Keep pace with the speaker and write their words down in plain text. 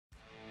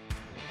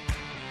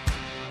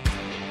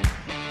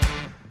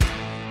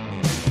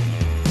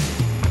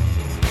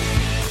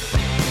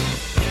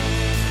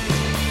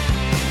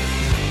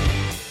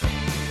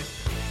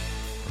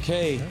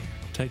Okay.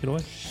 Take it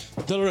away.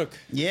 Dilruk,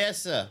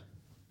 Yes, sir.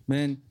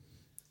 man,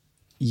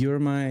 you're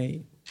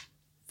my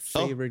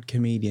favorite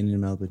comedian in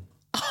Melbourne.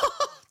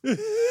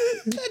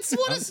 That's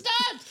what a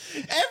start.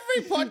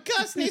 Every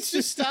podcast needs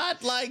to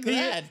start like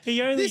that.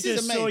 He only This is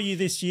just saw amazing. you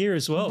this year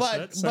as well. so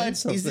that's saying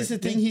But is this a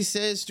something. thing he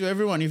says to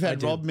everyone? You've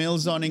had Rob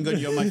Mills on and gone,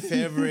 you're my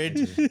favorite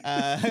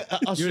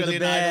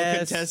Australian Idol best.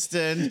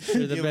 contestant.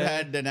 You're the You've best.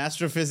 had an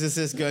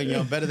astrophysicist going,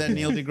 you're better than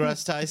Neil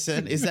deGrasse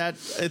Tyson. Is that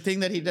a thing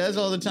that he does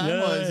all the time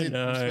or is it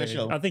No.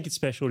 special? I think it's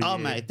special to Oh,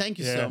 you. mate, thank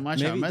you Yeah. so much,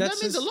 man. That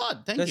that's means a just-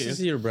 lot. Thank that's you.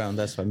 just your brown.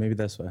 That's why. Maybe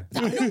that's why.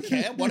 I don't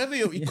care. Whatever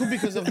it could be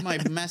because of my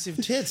massive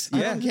tits. I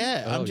don't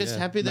care. I'm Oh, just yeah.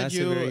 happy that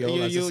Massive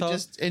areolas. you That's all.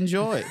 just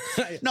enjoy.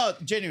 No,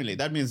 genuinely,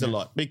 that means a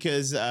lot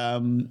because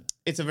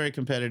it's a very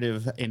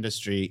competitive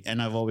industry, and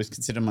I've always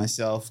considered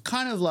myself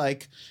kind of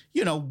like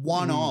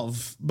one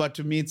of. But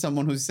to meet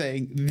someone who's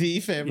saying the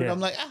favorite, Yeah. I'm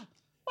like,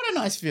 what a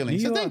nice feeling.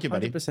 So thank you,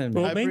 buddy. 100%.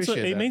 Well, I appreciate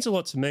it that. means a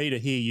lot to me to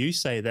hear you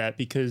say that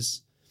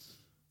because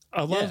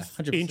I love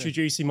 100%.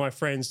 introducing my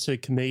friends to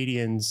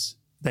comedians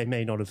they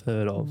may not have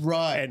heard of.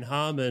 Right. And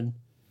Harmon,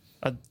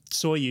 I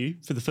saw you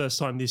for the first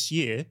time this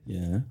year.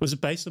 Yeah. Was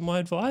it based on my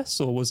advice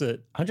or was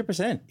it?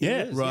 100%.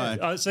 Yeah.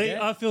 Right. See,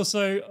 Yeah. I feel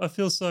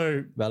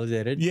so.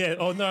 Validated. Yeah.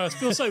 Oh no, I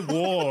feel so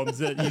warm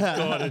that you've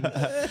got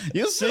it.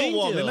 You feel Seeing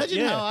warm. you, Imagine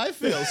yeah. how I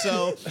feel.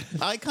 So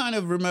I kind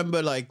of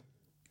remember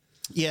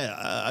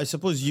I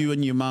suppose you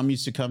and your mum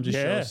used to come to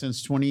Yeah. shows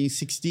since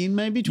 2016,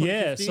 maybe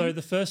 2015? Yeah, so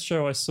the first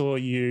show I saw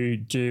you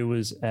do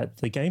was at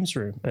the Games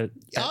Room at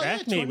Oh, yeah,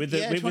 Acme with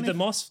the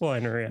moss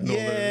flying around. all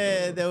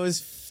Yeah, the- there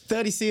was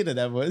 30-seater,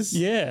 that was.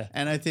 Yeah.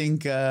 And I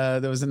think there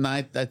was a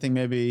night, I think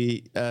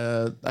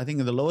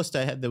the lowest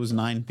I had, there was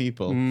 9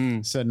 people.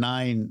 So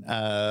 9,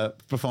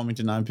 performing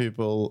to 9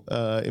 people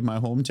in my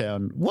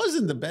hometown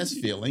wasn't the best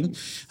feeling.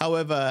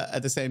 However,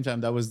 at the same time,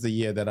 that was the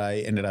year that I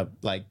ended up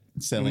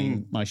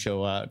selling my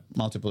show out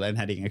multiple and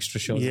having extra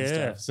shows and Yeah.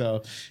 stuff.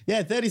 So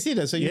yeah,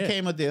 30-seater. So you Yeah.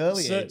 came at the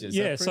early So, ages.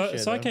 yeah, so I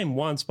that. came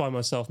once by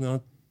myself. Now I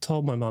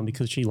told my mum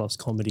because she loves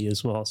comedy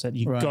as well. I said,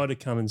 "You've Right. got to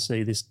come and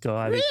see this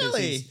guy because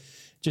Really? he's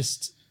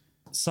just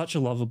such a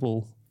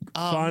lovable,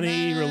 funny,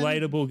 man.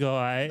 relatable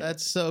guy.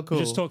 That's so cool.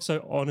 Just talk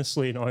so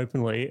honestly and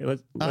openly.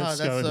 Let's that's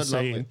go and so see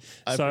lovely. him."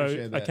 I So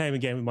appreciate I that. came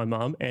again with my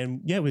mum,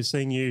 and yeah, we're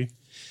seeing you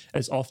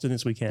as often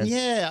as we can.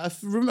 Yeah,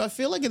 I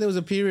feel like there was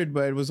a period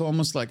where it was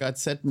almost like I'd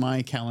set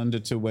my calendar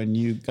to when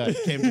you guys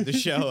came to the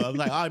show. I'm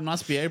like, it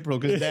must be April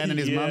because Dan and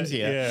his Yeah, mum's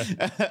here.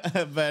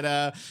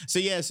 But so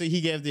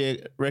he gave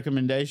the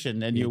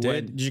recommendation, and you did.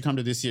 went. Did you come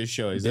to this year's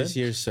show? Is This it?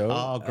 year's show.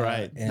 Oh,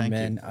 great! And Thank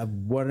man, you.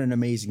 what an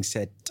amazing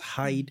set.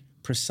 Tight,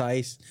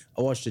 precise.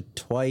 I watched it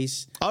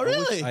twice. Oh,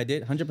 really? I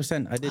did.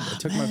 100%. I did. I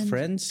took my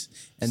friends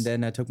and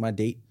then I took my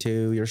date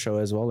to your show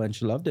as well, and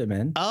she loved it,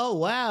 man. Oh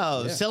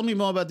wow! Tell me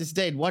more about this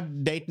date.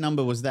 What date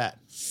number was that?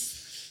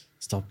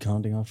 Stopped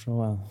counting after a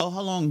while. Oh,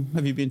 how long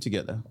have you been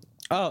together?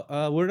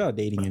 Oh, we're not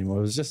dating anymore.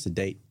 It was just a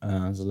date.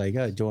 I was like,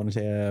 do you want to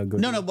say go?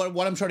 No.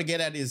 What I'm trying to get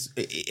at is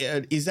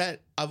that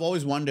I've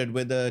always wondered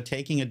whether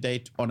taking a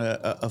date on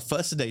a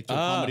first date to a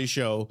comedy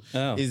show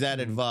is that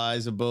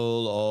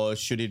advisable, or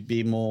should it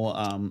be more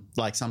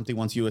like something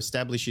once you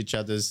establish each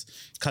other's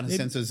kind of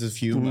senses of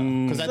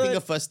humor? Because I think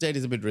a first date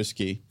is a bit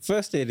risky.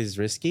 First date is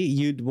risky.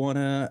 You'd want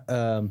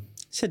to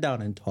sit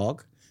down and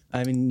talk.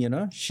 I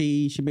mean,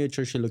 she made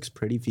sure she looks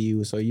pretty for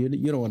you, so you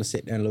don't want to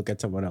sit and look at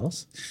someone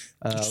else.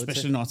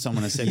 Especially not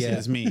someone as sexy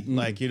as me.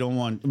 Like you don't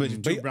want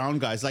two brown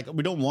guys. Like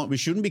we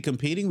shouldn't be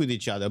competing with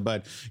each other,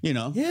 but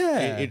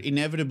it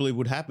inevitably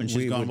would happen.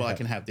 She's gone, well, I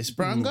can have this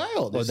brown guy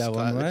or this that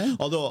guy. one, right?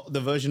 Although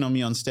the version of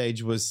me on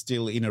stage was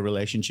still in a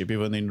relationship,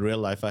 even in real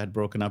life I had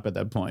broken up at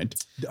that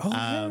point.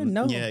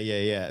 No.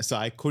 Yeah. So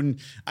I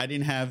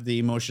didn't have the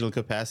emotional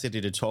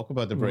capacity to talk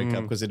about the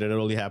breakup because it had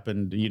only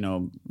happened,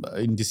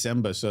 in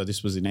December. So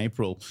this was in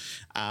April.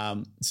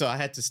 So I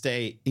had to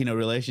stay in a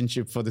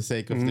relationship for the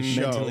sake of the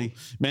show.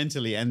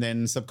 Mentally, and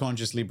then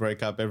subconsciously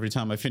break up every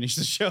time I finish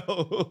the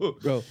show.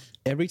 Bro,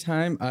 every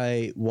time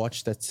I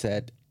watch that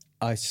set,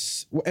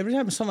 every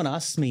time someone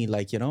asks me,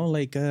 why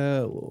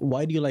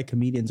do you like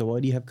comedians, or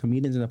why do you have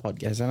comedians in the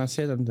podcast? And I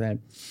say to them that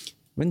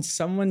when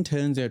someone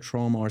turns their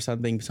trauma or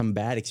something, some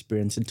bad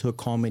experience into a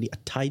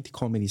tight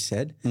comedy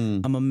set,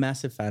 I'm a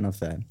massive fan of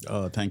that.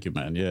 Oh, thank you,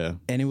 man. Yeah.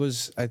 And it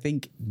was, I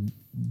think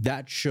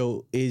that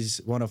show is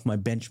one of my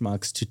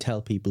benchmarks to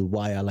tell people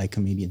why I like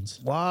comedians.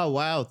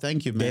 Wow.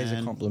 Thank you, man. There's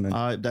a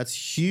compliment. That's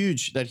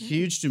huge. That's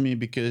huge to me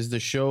because the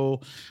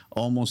show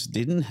almost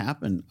didn't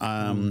happen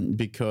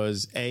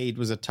because it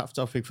was a tough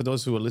topic. For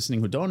those who are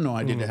listening who don't know,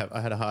 I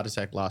had a heart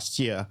attack last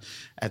year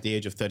at the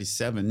age of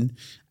 37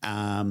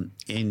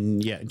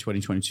 in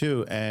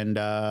 2022. And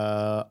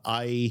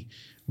I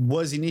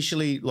was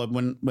initially, like,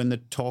 when the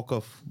talk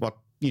of what,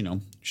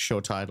 show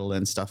title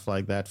and stuff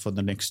like that for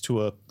the next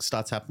tour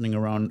starts happening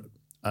around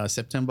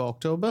September,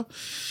 October.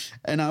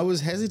 And I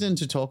was hesitant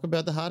to talk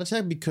about the heart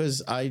attack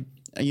because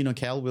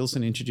Cal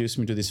Wilson introduced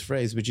me to this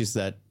phrase, which is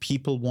that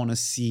people want to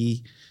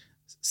see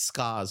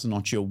scars,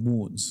 not your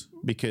wounds.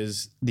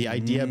 Because the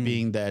idea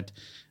being that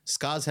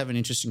scars have an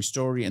interesting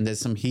story and there's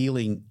some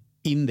healing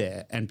in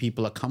there and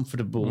people are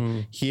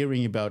comfortable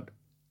hearing about,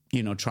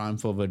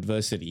 triumph over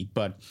adversity.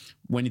 But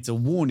when it's a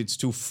wound, it's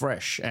too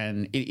fresh.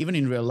 And even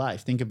in real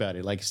life, think about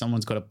it. Like if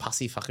someone's got a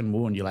pussy fucking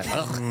wound, you're like,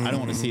 ugh, I don't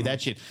want to see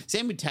that shit.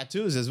 Same with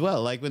tattoos as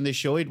well. Like when they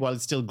show it while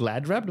it's still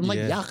glad wrapped, I'm like,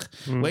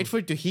 yuck, wait for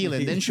it to heal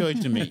and then show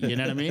it to me. You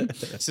know what I mean?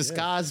 So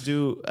scars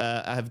do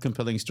have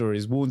compelling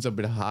stories. Wounds are a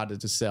bit harder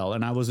to sell.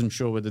 And I wasn't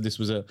sure whether this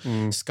was a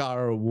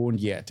scar or a wound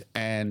yet.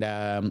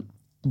 And,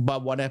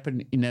 but what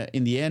happened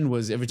in the end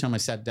was every time I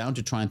sat down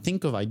to try and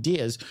think of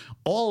ideas,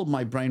 all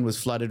my brain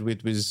was flooded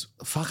with was,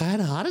 fuck, I had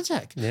a heart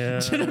attack. Yeah.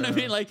 Do you know what I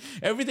mean? Like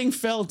everything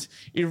felt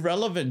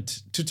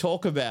irrelevant to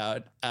talk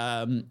about.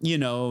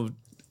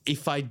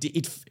 If I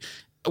did,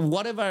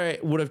 whatever I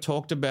would have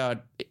talked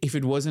about, if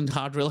it wasn't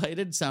heart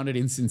related, sounded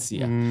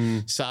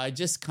insincere. So I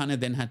just kind of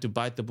then had to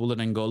bite the bullet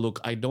and go,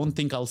 look, I don't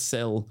think I'll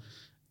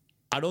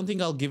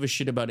give a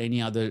shit about any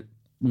other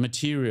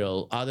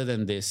material other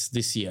than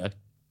this year.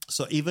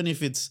 So even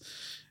if it's,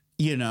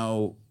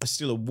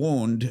 still a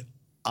wound,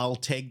 I'll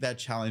take that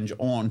challenge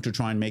on to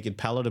try and make it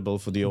palatable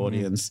for the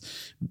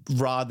audience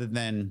rather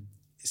than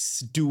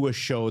do a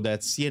show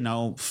that's,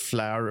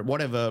 flower,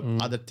 whatever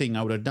other thing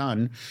I would have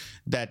done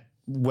that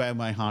where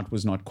my heart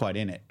was not quite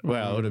in it,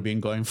 where I would have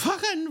been going,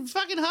 fucking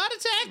heart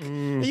attack.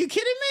 Are you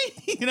kidding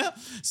me?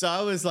 So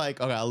I was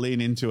like, okay, I'll lean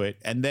into it.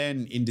 And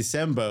then in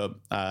December,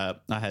 I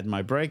had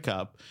my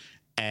breakup.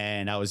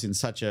 And I was in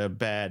such a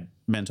bad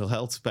mental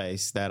health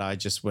space that I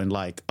just went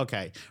like,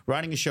 okay,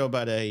 writing a show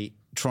about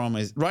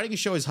writing a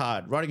show is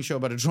hard. Writing a show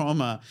about a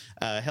trauma,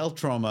 health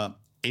trauma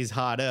is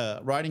harder.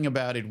 Writing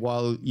about it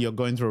while you're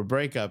going through a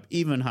breakup,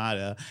 even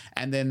harder.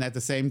 And then at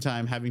the same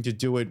time, having to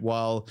do it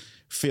while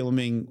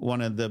filming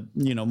one of the,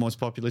 most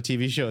popular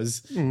TV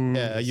shows,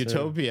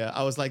 Utopia.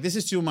 I was like, this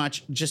is too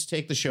much. Just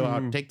take the show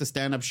out, take the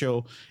stand-up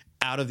show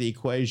out of the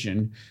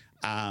equation.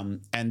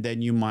 And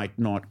then you might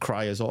not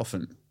cry as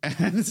often.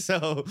 And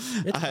so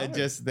I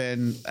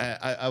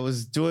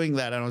was doing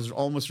that and I was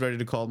almost ready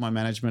to call my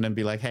management and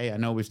be like, hey, I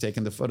know we've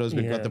taken the photos,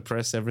 we've got the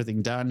press,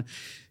 everything done.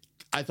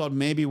 I thought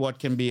maybe what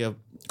can be a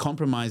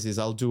compromise is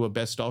I'll do a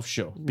best of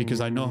show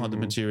because I know how the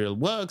material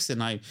works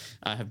and I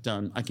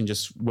can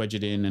just wedge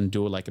it in and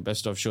do like a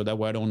best of show. That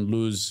way I don't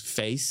lose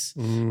face.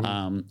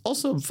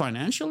 Also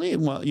financially,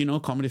 well,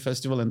 Comedy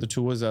Festival and the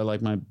tours are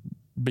like my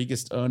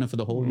biggest earner for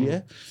the whole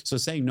year. So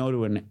saying no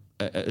to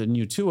a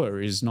new tour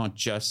is not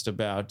just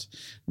about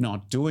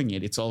not doing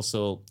it. It's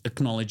also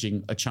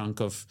acknowledging a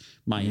chunk of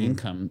my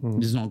income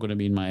is not going to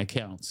be in my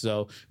account.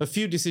 So a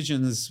few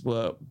decisions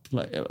were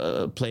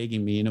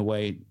plaguing me in a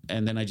way.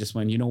 And then I just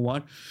went, you know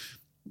what?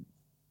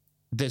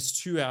 There's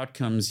two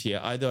outcomes here.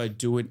 Either I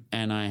do it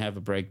and I have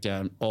a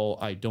breakdown or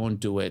I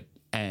don't do it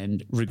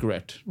and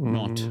regret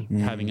not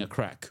having a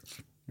crack.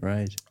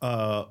 Right.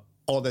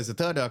 Or there's a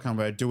third outcome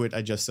where I do it,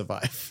 I just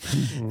survive.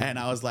 And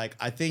I was like,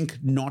 I think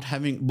not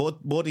having both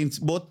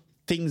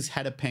things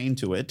had a pain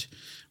to it,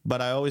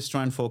 but I always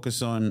try and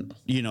focus on,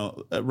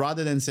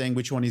 rather than saying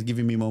which one is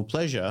giving me more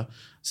pleasure,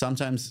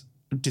 sometimes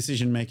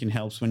decision making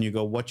helps when you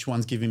go, which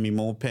one's giving me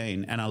more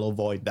pain, and I'll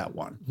avoid that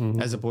one,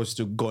 as opposed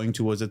to going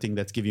towards a thing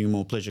that's giving you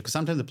more pleasure. Because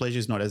sometimes the pleasure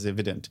is not as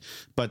evident,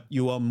 but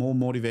you are more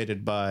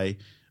motivated by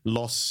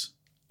loss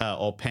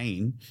or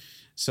pain.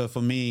 So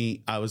for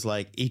me, I was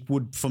like,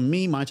 for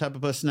me, my type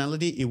of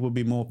personality, it would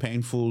be more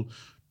painful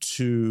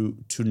to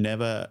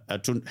never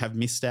to have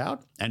missed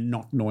out and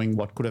not knowing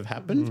what could have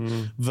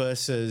happened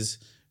versus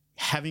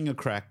having a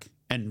crack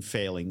and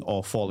failing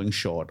or falling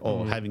short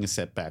or having a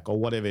setback or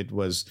whatever it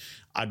was.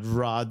 I'd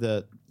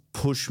rather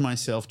push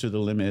myself to the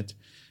limit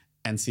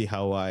and see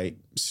how I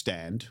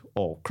stand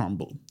or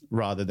crumble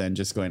rather than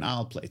just going,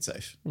 I'll play it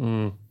safe.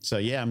 So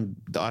yeah, I'm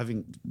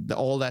having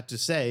all that to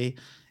say,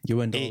 you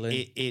went all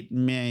in. It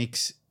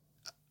makes,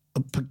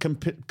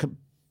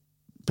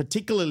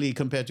 particularly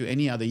compared to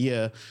any other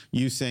year,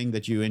 you saying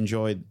that you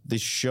enjoyed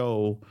this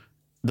show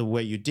the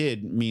way you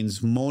did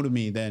means more to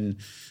me than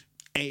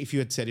if you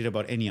had said it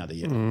about any other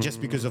year,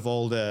 just because of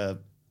all the,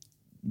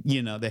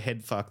 the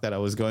head fuck that I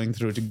was going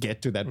through to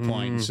get to that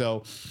point.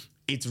 So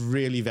it's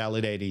really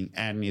validating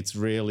and it's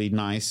really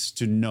nice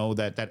to know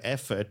that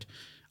effort,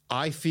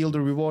 I feel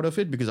the reward of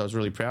it because I was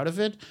really proud of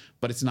it,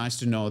 but it's nice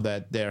to know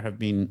that there have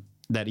been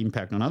that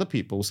impact on other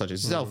people, such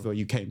as yourself, where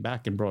you came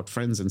back and brought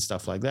friends and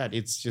stuff like that.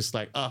 It's just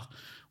like,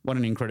 what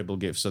an incredible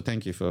gift. So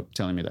thank you for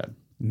telling me that.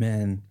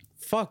 Man,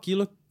 fuck, you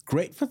look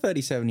great for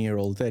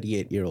 37-year-old,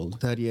 38-year-old.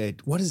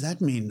 38. What does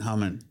that mean,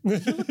 Harman? You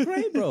look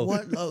great, bro.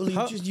 What? Oh,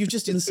 you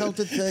just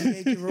insulted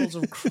 38-year-olds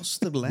across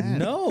the land.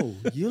 No,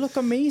 you look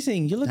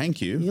amazing. Thank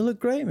you. You look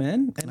great,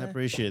 man. And I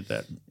appreciate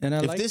that. And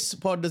if this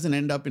pod doesn't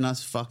end up in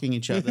us fucking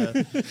each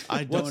other,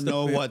 I don't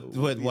know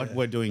what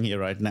we're doing here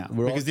right now.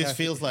 Because this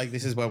feels like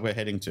this is what we're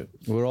heading to.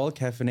 We're all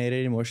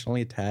caffeinated,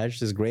 emotionally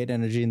attached. There's great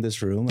energy in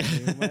this room. I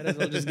mean, we might as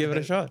well just give it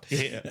a shot.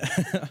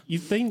 Yeah.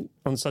 You've been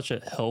on such a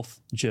health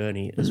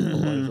journey as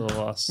well over the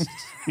last,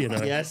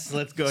 yes,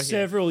 let's go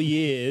several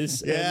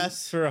years.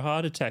 Yes. For a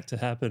heart attack to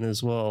happen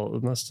as well,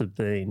 it must have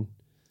been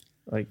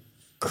like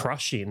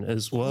crushing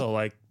as well,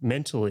 like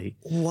mentally.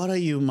 What are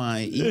you,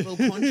 my evil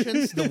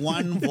conscience? The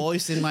one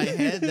voice in my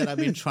head that I've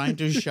been trying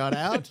to shut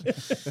out?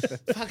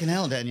 Fucking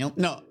hell, Daniel.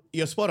 No,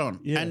 you're spot on.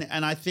 Yeah.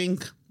 And I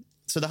think,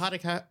 so the heart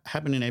attack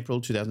happened in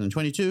April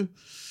 2022.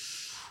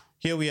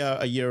 Here we are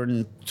a year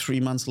and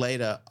 3 months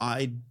later.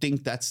 I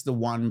think that's the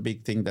one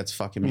big thing that's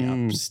fucking me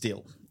up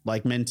still.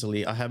 Like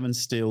mentally, I haven't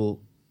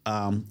still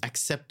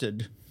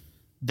accepted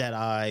that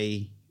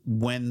I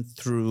went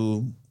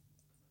through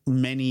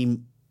many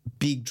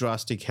big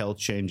drastic health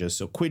changes.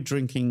 So quit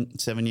drinking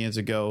 7 years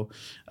ago,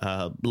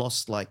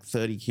 lost like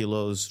 30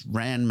 kilos,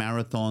 ran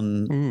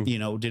marathon, you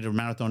know, did a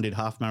marathon, did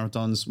half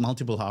marathons,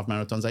 multiple half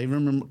marathons. I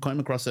remember coming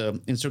across an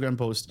Instagram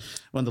post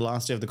on the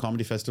last day of the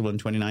comedy festival in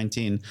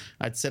 2019.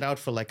 I'd set out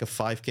for like a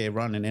 5K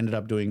run and ended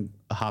up doing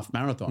a half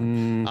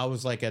marathon. I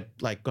was like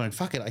going,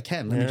 fuck it, I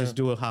can. Let me just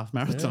do a half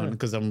marathon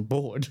because I'm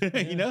bored,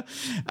 you know?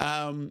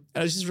 I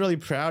was just really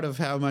proud of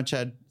how much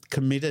I'd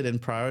committed and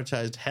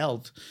prioritized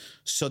health.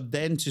 So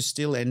then to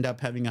still end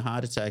up having a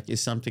heart attack is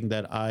something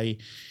that I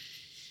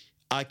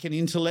can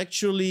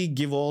intellectually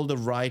give all the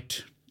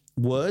right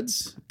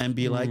words and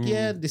be like,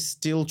 yeah, this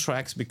still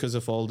tracks because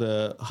of all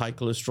the high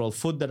cholesterol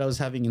food that I was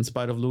having in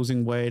spite of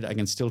losing weight. I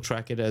can still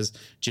track it as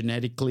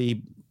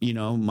genetically, you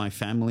know, my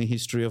family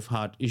history of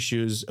heart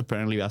issues.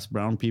 Apparently us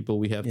brown people,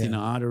 we have thinner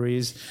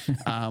arteries.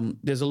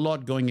 There's a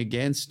lot going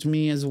against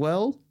me as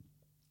well.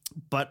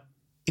 But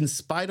in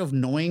spite of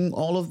knowing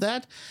all of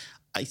that,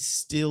 I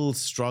still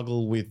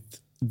struggle with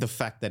the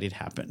fact that it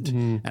happened,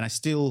 and I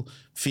still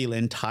feel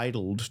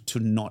entitled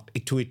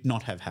to it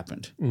not have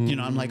happened. You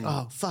know, I'm like,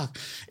 oh fuck,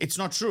 it's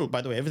not true.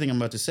 By the way, everything I'm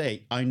about to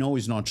say, I know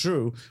is not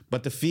true,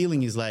 but the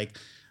feeling is like,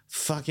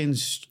 fucking,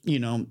 you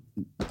know,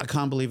 I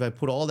can't believe I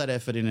put all that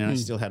effort in and I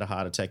still had a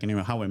heart attack. And you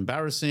know, how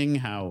embarrassing,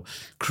 how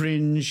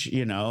cringe,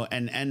 you know,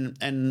 and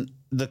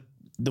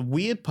the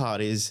weird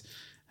part is,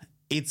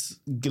 it's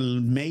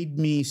made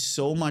me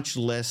so much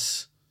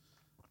less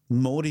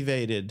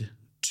motivated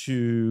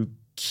to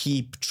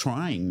keep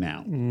trying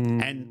now.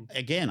 And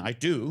again,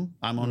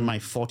 I'm on my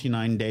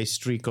 49-day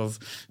streak of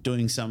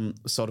doing some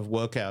sort of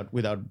workout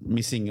without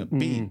missing a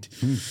beat.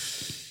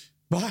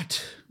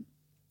 But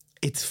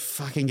it's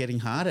fucking getting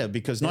harder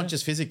because not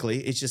just physically,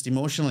 it's just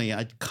emotionally.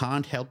 I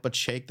can't help but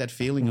shake that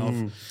feeling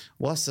of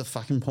what's the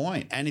fucking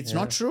point? And it's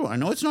not true. I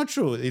know it's not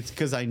true. It's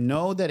because I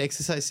know that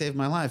exercise saved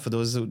my life. For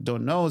those who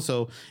don't know,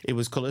 so it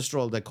was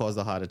cholesterol that caused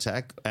the heart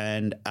attack,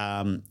 and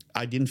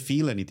I didn't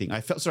feel anything. I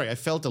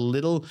felt a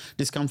little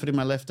discomfort in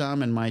my left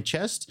arm and my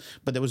chest,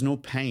 but there was no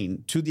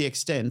pain to the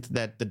extent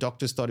that the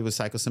doctors thought it was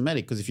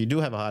psychosomatic. Because if you do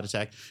have a heart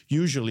attack,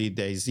 usually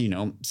there's, you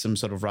know, some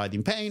sort of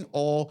writhing pain,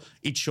 or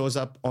it shows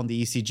up on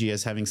the ECG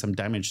as having some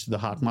damage to the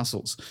heart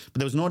muscles. But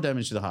there was no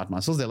damage to the heart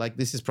muscles. They're like,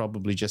 this is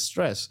probably just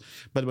stress.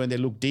 But when they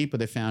looked deeper,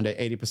 they found an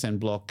 80%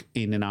 block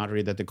in an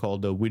artery that they call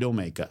the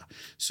widowmaker.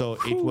 So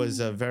it was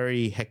a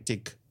very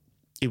hectic,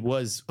 it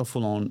was a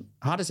full-on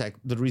heart attack.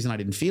 The reason I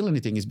didn't feel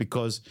anything is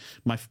because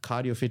my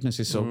cardio fitness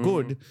is so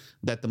good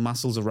that the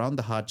muscles around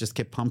the heart just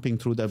kept pumping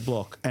through that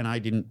block, and I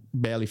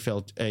barely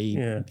felt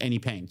any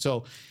pain.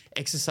 So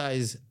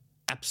exercise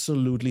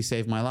absolutely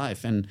saved my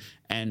life. And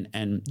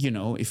you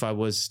know, if I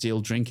was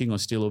still drinking or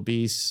still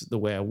obese the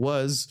way I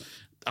was,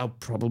 I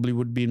probably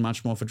would be in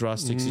much more of a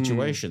drastic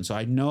situation. So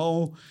I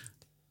know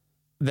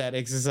that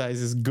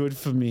exercise is good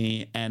for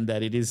me and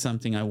that it is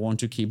something I want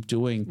to keep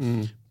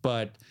doing.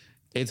 But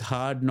it's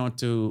hard not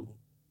to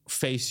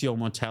face your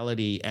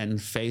mortality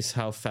and face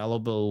how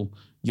fallible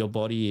your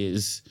body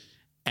is,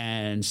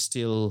 and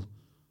still,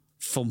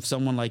 from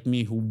someone like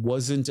me who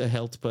wasn't a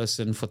health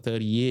person for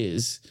 30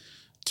 years,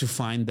 to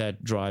find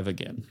that drive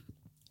again.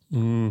 Do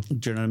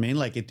you know what I mean?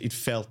 Like it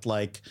felt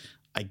like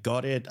I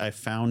got it. I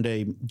found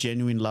a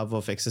genuine love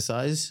of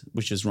exercise,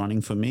 which is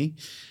running for me.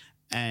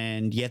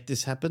 And yet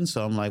this happened.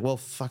 So I'm like, well,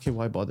 fuck it,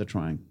 why bother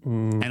trying?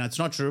 And it's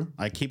not true.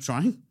 I keep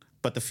trying,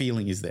 but the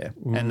feeling is there.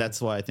 And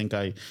that's why I think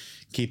I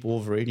keep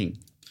overeating.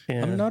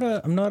 Yeah. I'm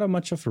not a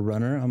much of a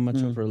runner. I'm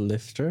much of a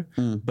lifter.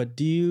 But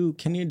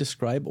can you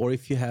describe, or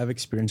if you have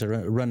experience, a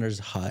runner's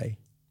high?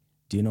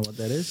 Do you know what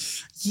that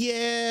is?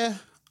 Yeah,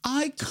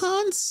 I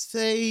can't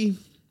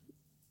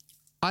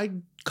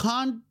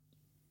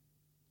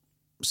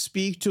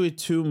speak to it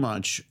too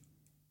much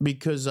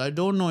because I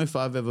don't know if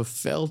I've ever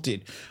felt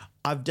it.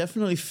 I've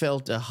definitely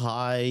felt a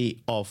high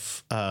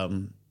of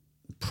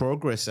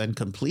progress and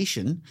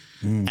completion.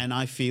 And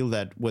I feel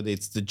that whether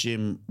it's the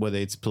gym, whether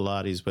it's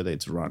Pilates, whether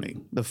it's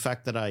running, the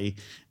fact that I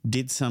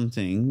did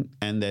something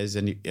and there's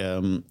an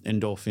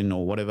endorphin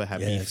or whatever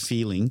happy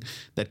feeling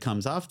that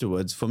comes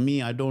afterwards, for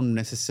me, I don't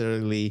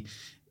necessarily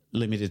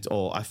limit it,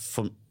 or I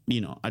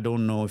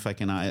don't know if I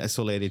can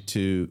isolate it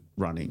to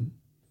running.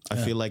 I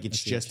feel like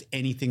it's just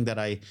anything that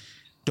I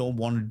don't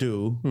want to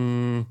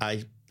do,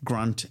 I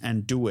grunt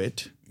and do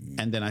it,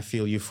 and then I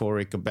feel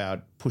euphoric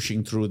about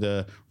pushing through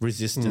the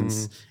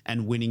resistance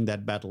and winning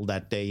that battle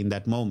that day in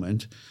that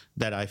moment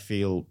that I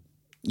feel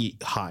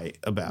high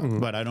about.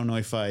 But I don't know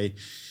if I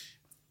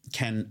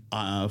can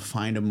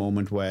find a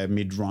moment where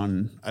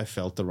mid-run I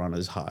felt the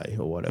runner's high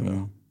or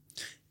whatever.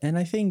 And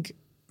I think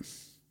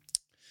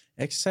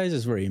Exercise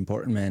is very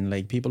important, man.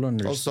 Like people don't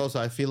understand. Also,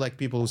 I feel like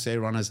people who say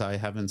runners high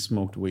haven't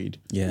smoked weed,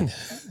 Yeah,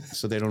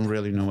 so they don't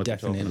really know what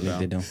definitely they're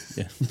talking about.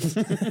 they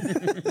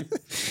don't.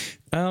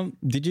 Yeah.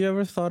 Did you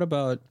ever thought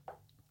about?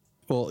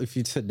 Well, if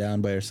you sit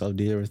down by yourself,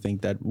 do you ever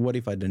think that what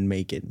if I didn't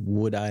make it?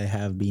 Would I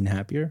have been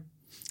happier?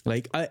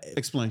 Like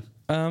Explain.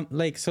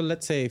 like so.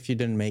 Let's say if you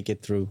didn't make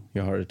it through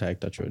your heart attack,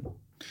 touch wood.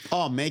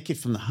 Oh, make it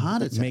from the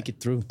heart attack. Make it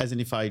through. As in,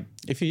 if I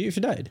If you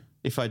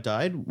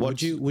died,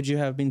 would you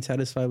have been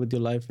satisfied with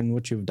your life and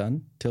what you've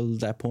done till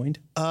that point?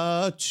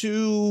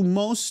 To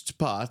most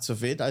parts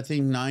of it, I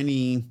think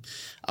 90.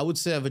 I would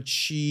say I've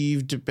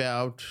achieved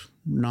about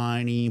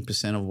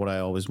 90% of what I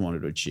always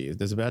wanted to achieve.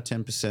 There's about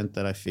 10%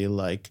 that I feel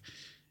like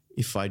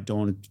if I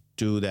don't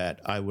do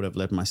that, I would have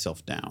let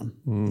myself down,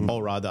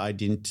 or rather, I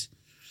didn't.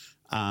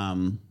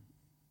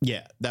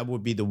 Yeah, that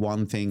would be the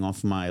one thing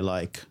off my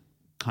like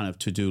kind of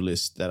to-do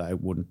list that I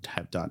wouldn't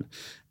have done.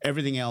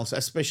 Everything else,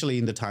 especially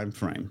in the time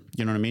frame,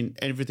 you know what I mean?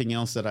 Everything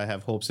else that I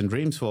have hopes and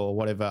dreams for or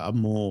whatever are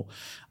more,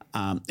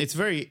 it's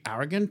very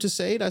arrogant to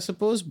say it, I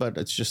suppose, but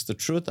it's just the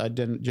truth. I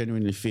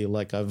genuinely feel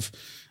like I've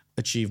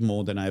achieved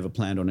more than I ever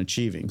planned on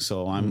achieving.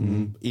 So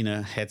I'm in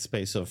a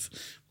headspace of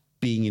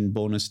being in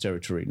bonus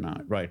territory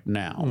right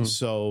now.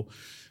 So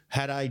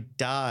had I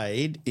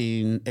died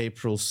in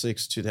April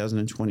 6,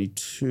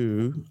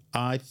 2022,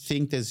 I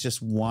think there's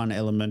just one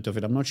element of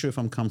it. I'm not sure if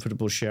I'm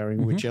comfortable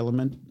sharing which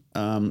element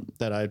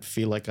that I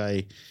feel like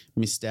I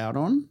missed out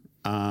on.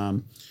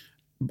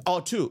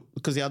 Two,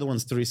 because the other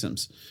one's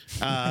threesomes.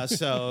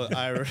 So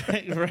I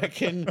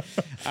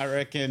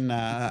reckon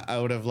I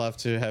would have loved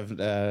to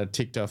have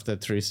ticked off the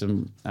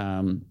threesome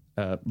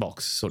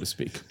box, so to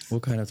speak.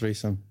 What kind of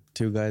threesome?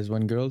 2 guys,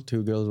 1 girl,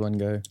 2 girls, 1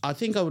 guy. I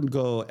think I would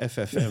go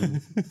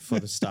FFM for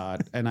the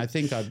start. And I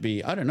think I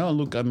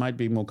might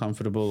be more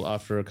comfortable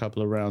after a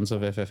couple of rounds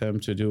of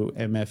FFM to do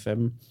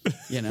MFM,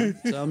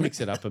 so I'll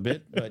mix it up a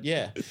bit. But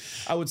yeah,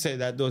 I would say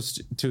that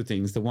those 2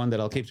 things, the one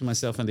that I'll keep to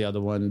myself and the other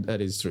one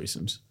that is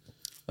threesomes.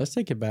 Let's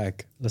take it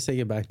back. Let's take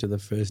it back to the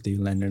first day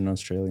you landed in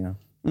Australia.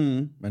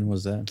 When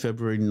was that?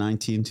 February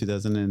 19,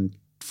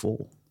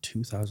 2004.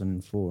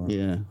 2004.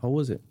 Yeah. How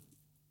was it?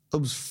 It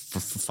was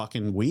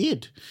fucking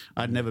weird.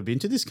 I'd never been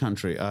to this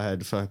country. I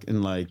had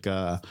fucking I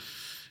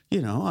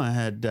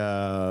had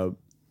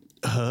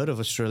heard of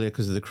Australia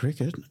because of the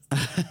cricket,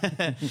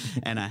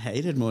 and I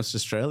hated most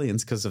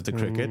Australians because of the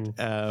cricket.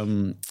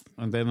 And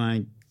then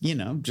I,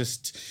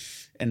 just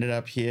ended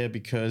up here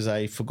because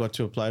I forgot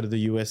to apply to the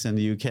US and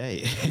the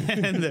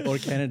UK or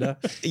Canada.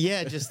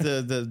 Yeah, just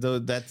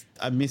that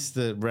I missed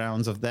the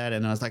rounds of that,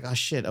 and I was like, oh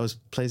shit, I was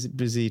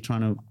busy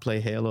trying to play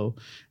Halo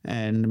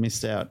and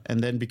missed out. And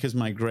then because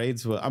my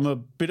grades I'm a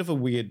bit of a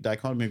weird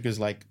dichotomy because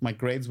like my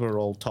grades were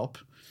all top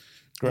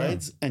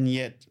grades, and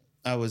yet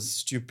I was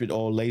stupid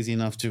or lazy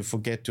enough to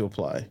forget to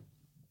apply.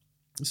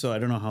 So I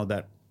don't know how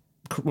that.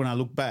 When I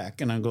look back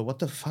and I go, what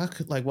the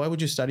fuck? Like, why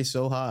would you study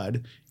so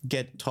hard,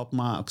 get top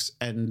marks,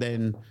 and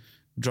then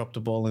drop the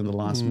ball in the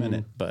last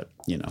minute? But,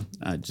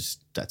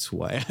 that's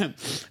who I am.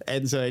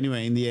 And so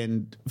anyway, in the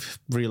end,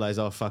 realized,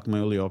 oh, fuck, my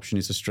only option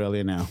is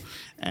Australia now.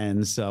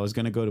 And so I was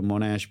going to go to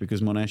Monash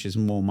because Monash is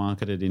more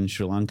marketed in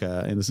Sri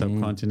Lanka, in the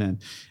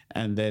subcontinent.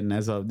 And then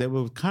they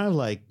were kind of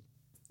like,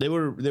 they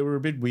were a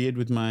bit weird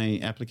with my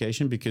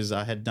application because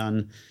I had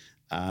done,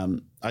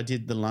 I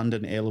did the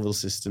London A-level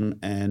system,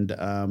 and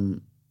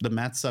the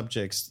math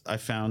subjects, I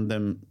found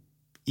them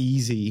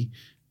easy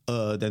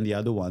than the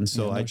other ones.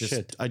 So I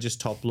just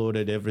top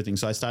loaded everything.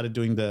 So I started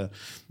doing the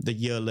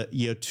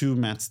year 2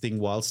 maths thing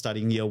while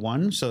studying year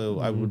 1. So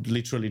I would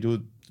literally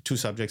do 2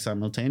 subjects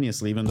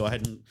simultaneously, even though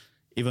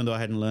I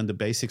hadn't learned the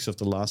basics of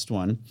the last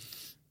one.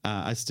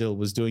 I still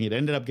was doing it.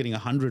 Ended up getting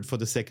 100 for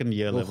the second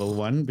year level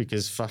 1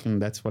 because fucking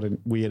that's what a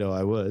weirdo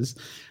I was.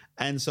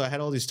 And so I had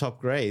all these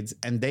top grades,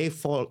 and they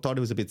thought it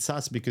was a bit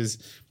sus because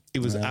it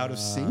was out of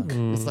sync.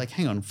 It's like,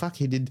 hang on, fuck,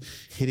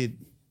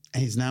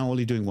 he's now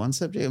only doing 1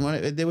 subject.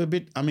 And they were a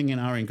bit umming and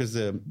ahhing because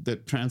it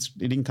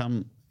didn't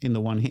come in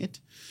the 1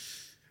 hit.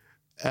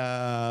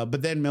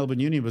 But then Melbourne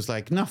Uni was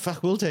like, no,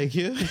 fuck, we'll take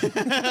you.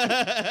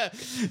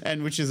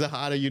 And which is a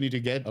harder uni to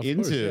get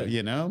into,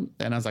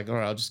 And I was like, all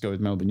right, I'll just go with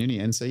Melbourne Uni.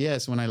 And so,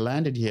 when I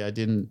landed here, I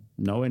didn't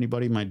know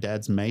anybody. My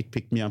dad's mate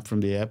picked me up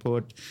from the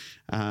airport.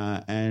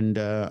 And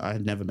I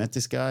had never met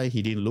this guy.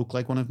 He didn't look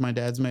like one of my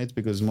dad's mates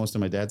because most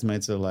of my dad's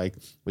mates are like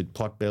with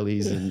pot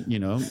bellies and,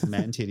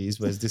 man titties,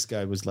 whereas this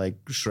guy was like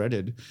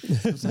shredded.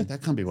 I was like,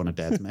 that can't be one of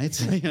dad's mates.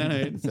 You know what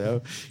I mean?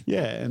 So,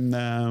 yeah.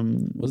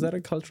 And was that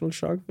a cultural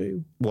shock for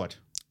you? What?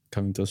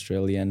 Coming to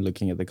Australia and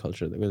looking at the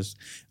culture,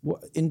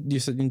 you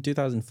said in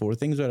 2004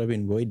 things would have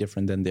been way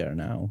different than they are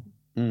now.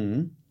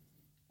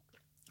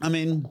 I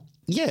mean,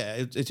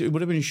 yeah, it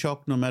would have been a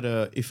shock no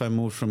matter if I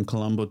moved from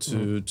Colombo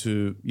to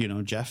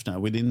Jaffna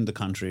within the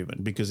country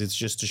even, because it's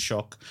just a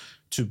shock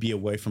to be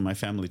away from my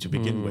family to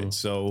begin with.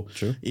 So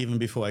even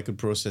before I could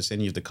process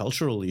any of the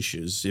cultural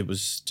issues, it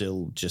was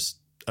still just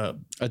a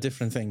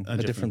different thing, a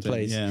different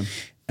place.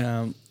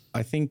 Yeah.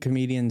 I think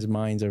comedians'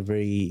 minds are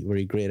very,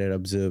 very great at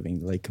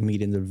observing. Like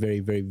comedians are very,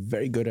 very,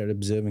 very good at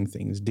observing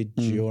things. Did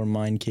your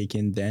mind kick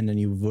in then,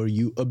 and were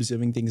you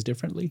observing things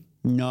differently?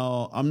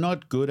 No, I'm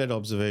not good at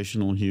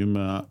observational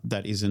humor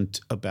that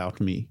isn't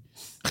about me.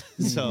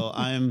 So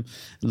I'm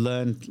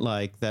learned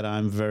like that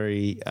I'm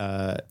very,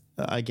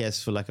 I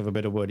guess, for lack of a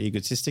better word,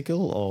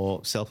 egotistical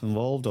or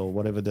self-involved or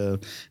whatever the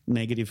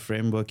negative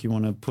framework you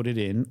want to put it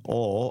in.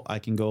 Or I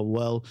can go,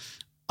 well,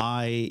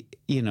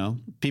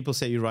 people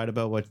say you write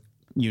about what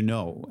you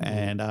know,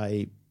 and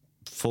I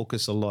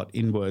focus a lot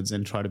inwards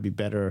and try to be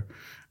better.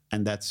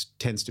 And that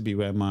tends to be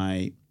where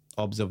my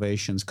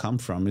observations come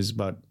from, is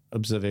about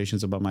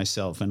observations about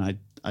myself. And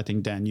I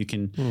think, Dan, you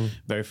can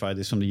verify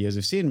this from the years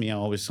you've seen me. I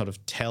always sort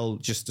of tell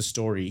just the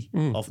story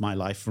of my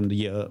life from the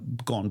year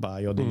gone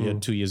by or the year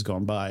 2 years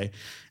gone by.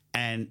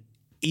 And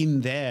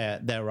in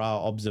there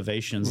are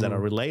observations that are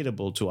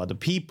relatable to other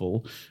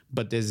people,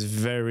 but there's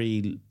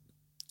very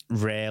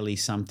rarely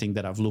something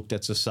that I've looked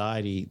at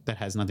society that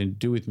has nothing to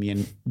do with me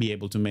and be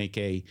able to make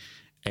an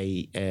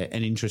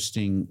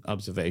interesting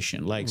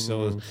observation. Like,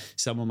 so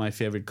some of my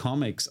favorite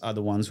comics are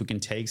the ones who can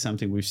take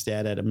something we've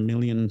stared at a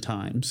million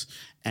times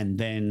and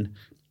then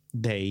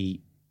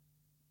they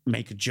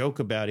make a joke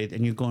about it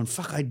and you're going,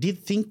 fuck, I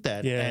did think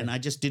that. Yeah. And I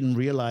just didn't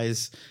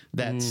realize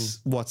that's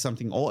what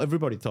something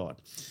everybody thought.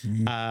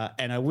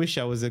 And I wish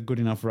I was a good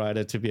enough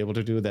writer to be able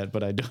to do that,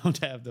 but I don't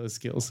have those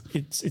skills.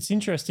 It's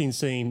interesting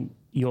seeing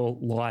your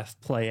life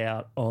play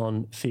out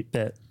on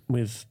Fitbet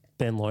with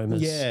Ben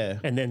Lomas. Yeah.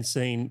 And then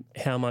seeing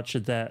how much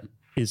of that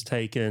is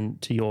taken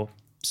to your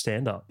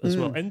stand-up as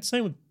well. And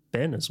same with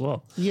Ben as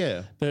well.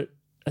 Yeah. But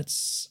I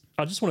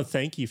just want to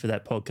thank you for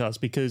that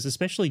podcast, because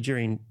especially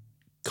during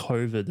the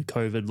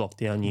COVID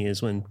lockdown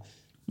years, when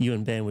you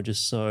and Ben were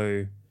just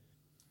so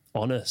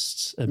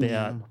honest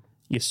about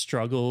your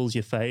struggles,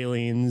 your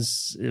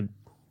failings,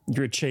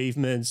 your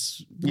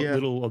achievements, what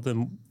little of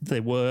them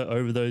there were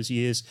over those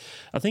years.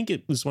 I think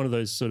it was one of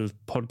those sort of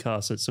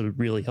podcasts that sort of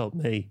really helped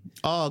me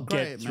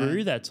get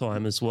through that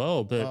time as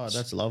well. But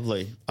that's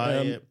lovely.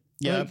 I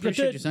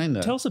appreciate you saying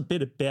that. Tell us a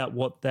bit about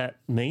what that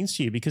means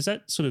to you, because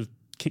that sort of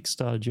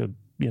kickstarted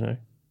your,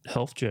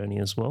 health journey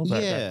as well,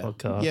 that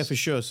podcast. Yeah, for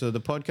sure. So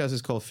the podcast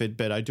is called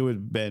Fitbet. I do it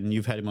with Ben.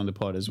 You've had him on the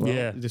pod as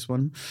well, this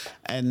one.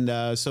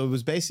 And so it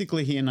was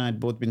basically he and I had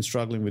both been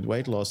struggling with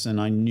weight loss, and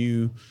I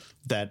knew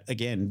that,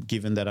 again,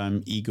 given that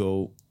I'm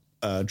ego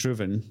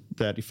driven,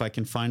 that if I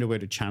can find a way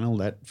to channel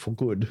that for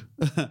good,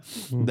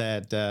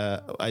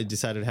 that I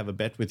decided to have a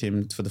bet with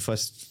him for the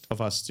first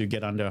of us to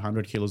get under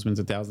 100 kilos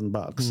wins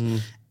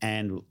 $1,000.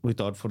 And we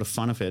thought, for the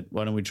fun of it,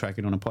 why don't we track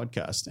it on a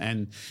podcast?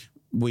 And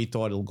we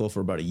thought it'll go for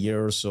about a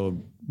year or so,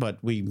 but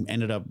we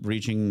ended up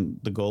reaching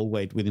the goal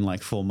weight within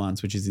like 4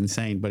 months, which is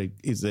insane. But it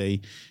is a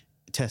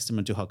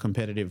testament to how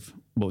competitive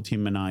both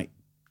him and I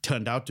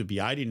turned out to be.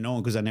 I didn't know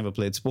because I never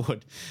played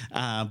sport.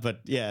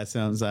 But yeah, it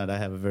sounds that I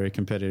have a very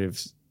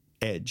competitive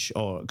edge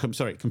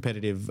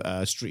competitive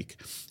streak.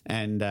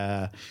 And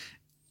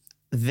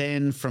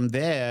then from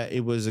there,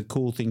 it was a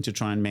cool thing to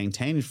try and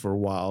maintain it for a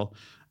while.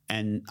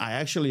 And I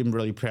actually am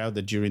really proud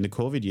that during the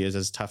COVID years,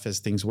 as tough as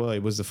things were,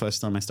 it was the first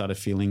time I started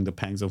feeling the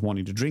pangs of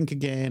wanting to drink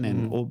again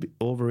and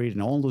overeat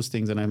and all those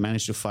things. And I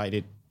managed to fight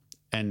it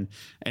and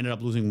ended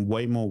up losing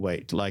way more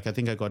weight. Like, I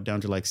think I got down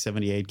to like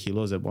 78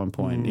 kilos at one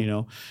point,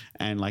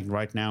 and like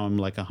right now I'm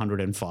like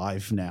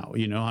 105 now,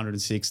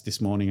 106 this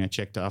morning. I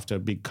checked after a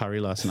big curry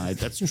last night.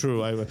 That's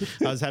true. I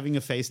was having a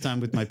FaceTime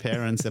with my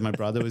parents and my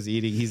brother was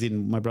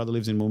eating. My brother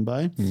lives in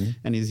Mumbai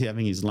and he's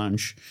having his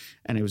lunch,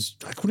 and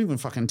I couldn't even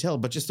fucking tell,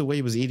 but just the way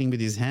he was eating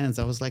with his hands,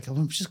 I was like,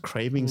 I'm just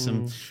craving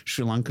some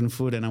Sri Lankan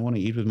food and I want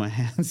to eat with my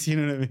hands, you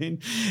know what I mean?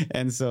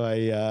 And so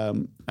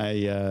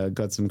I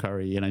got some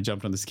curry and I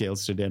jumped on the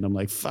scales today and I'm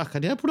like, fuck,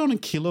 did I put on a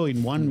kilo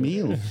in one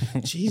meal?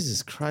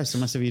 Jesus Christ, I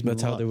must have eaten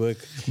That's a lot. how they work.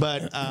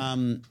 But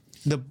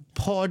the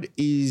pod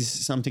is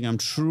something I'm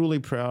truly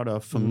proud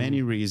of for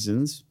many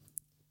reasons.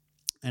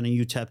 And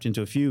you tapped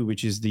into a few,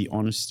 which is the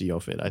honesty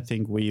of it. I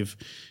think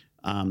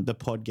the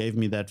pod gave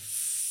me that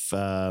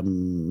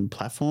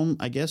platform,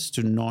 I guess,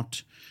 to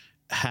not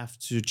have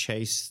to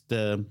chase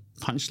the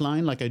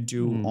punchline like I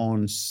do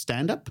on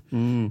stand-up.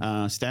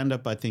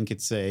 Stand-up, I think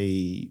it's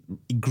a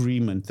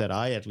agreement that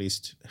I at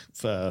least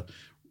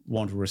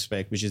want to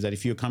respect, which is that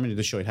if you're coming to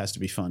the show, it has to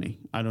be funny.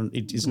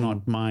 It is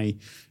not my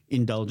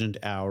indulgent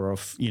hour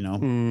of,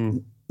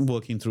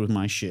 working through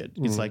my shit.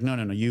 It's like, no,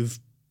 you've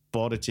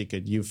bought a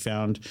ticket, you've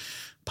found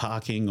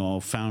parking or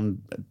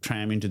found a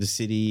tram into the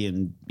city,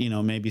 and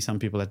maybe some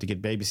people have to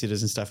get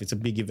babysitters and stuff. It's a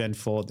big event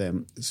for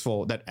them.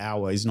 For that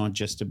hour is not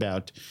just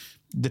about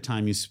the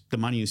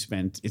money you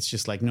spent. It's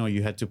just like, no,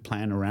 you had to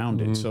plan around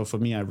it. So for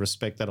me, I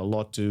respect that a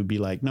lot, to be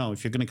like, no,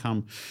 if you're going to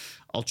come,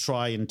 I'll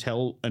try and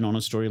tell an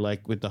honest story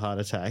like with the heart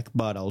attack,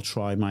 but I'll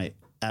try my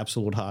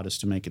absolute hardest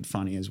to make it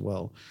funny as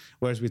well.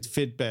 Whereas with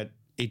Fitbet,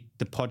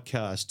 the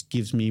podcast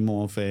gives me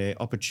more of an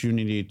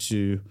opportunity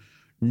to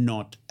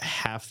not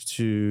have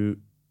to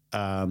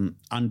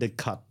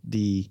undercut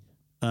the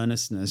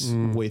earnestness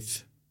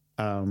with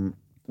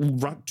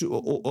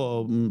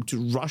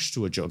to rush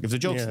to a joke. If the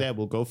joke's there,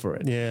 we'll go for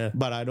it. Yeah.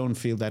 But I don't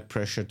feel that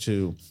pressure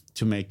to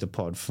make the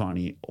pod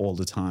funny all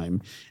the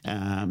time.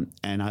 And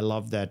I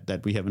love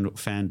that we have a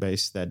fan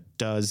base that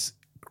does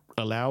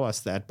allow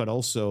us that, but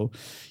also,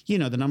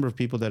 the number of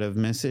people that have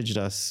messaged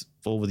us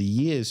over the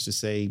years to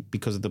say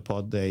because of the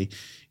pod they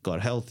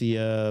got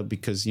healthier,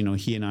 because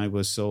he and I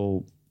were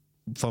so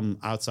from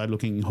outside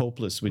looking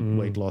hopeless with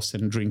weight loss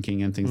and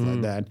drinking and things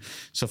like that.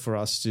 So for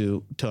us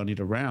to turn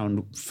it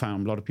around, a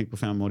lot of people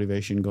found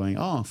motivation going,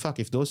 oh, fuck,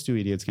 if those two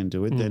idiots can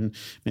do it, then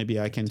maybe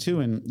I can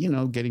too. And,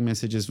 getting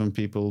messages from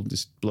people,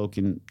 this bloke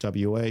in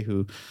WA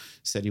who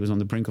said he was on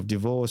the brink of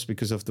divorce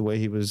because of the way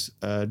he was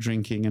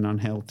drinking and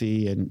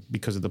unhealthy. And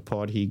because of the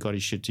pod, he got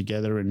his shit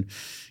together and,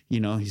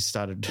 he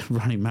started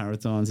running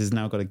marathons. He's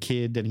now got a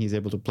kid and he's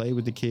able to play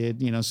with the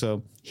kid,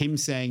 so him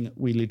saying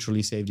we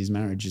literally saved his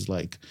marriage is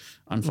like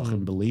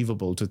unfucking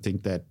believable to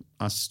think that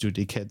us two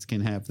dickheads can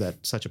have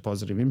that such a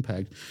positive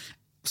impact,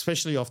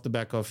 especially off the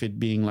back of it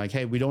being like,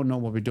 hey, we don't know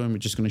what we're doing. We're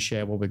just going to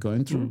share what we're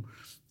going through.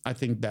 I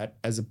think that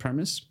as a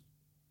premise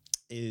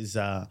is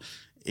I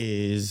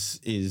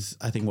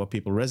think what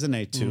people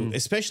resonate to,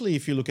 especially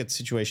if you look at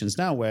situations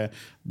now where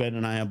Ben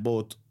and I are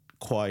both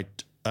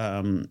quite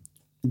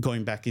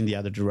going back in the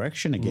other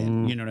direction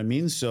again. You know what I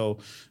mean? So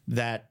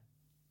that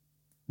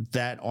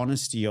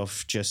honesty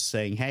of just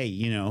saying,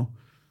 hey,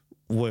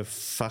 we're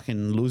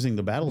fucking losing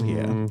the battle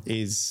here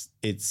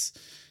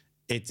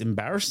it's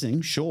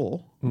embarrassing,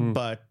 sure,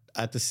 but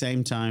at the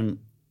same time,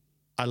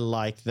 I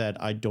like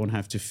that I don't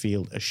have to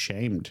feel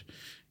ashamed,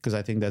 because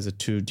I think there's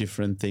two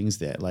different things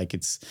there. Like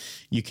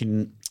you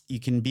can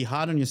be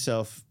hard on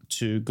yourself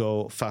to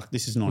go, fuck,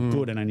 this is not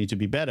good and I need to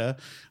be better,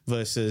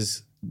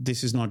 versus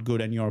this is not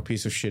good and you're a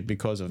piece of shit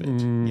because of it.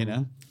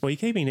 Well, you're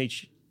keeping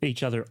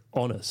each other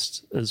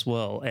honest as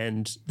well,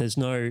 and there's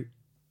no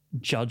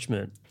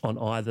judgment on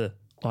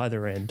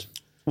either end.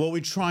 Well,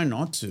 we try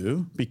not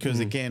to, because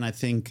again, I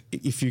think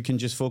if you can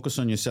just focus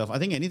on yourself, I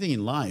think anything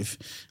in life,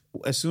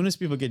 as soon as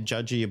people get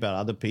judgy about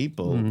other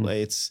people,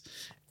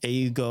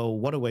 you go,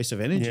 what a waste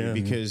of energy,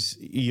 because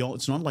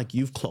it's not like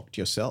you've clocked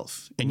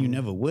yourself and you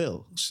never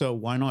will. So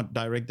why not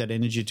direct that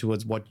energy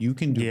towards what you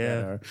can do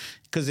better?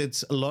 Because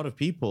it's a lot of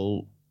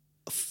people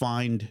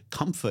find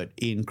comfort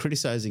in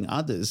criticizing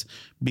others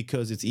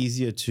because it's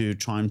easier to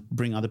try and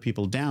bring other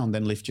people down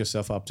than lift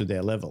yourself up to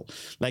their level.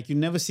 Like, you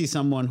never see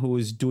someone who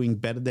is doing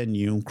better than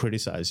you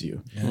criticize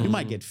you. You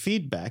might get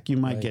feedback. You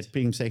might get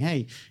people saying,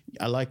 hey,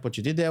 I like what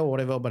you did there or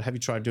whatever, but have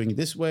you tried doing it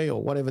this way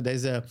or whatever?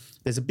 There's a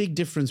big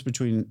difference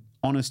between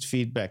honest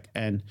feedback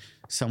and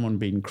someone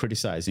being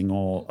criticizing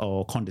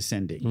or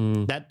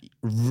condescending. That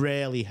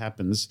rarely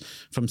happens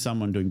from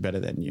someone doing better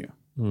than you.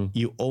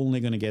 You're only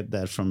going to get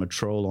that from a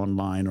troll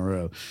online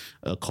or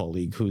a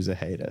colleague who's a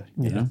hater.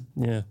 You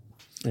know?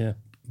 Yeah.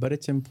 But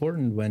it's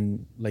important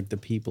when, like, the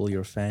people,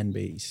 your fan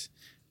base,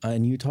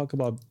 and you talk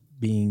about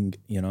being,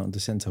 the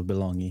sense of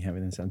belonging,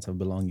 having a sense of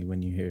belonging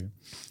when you're here.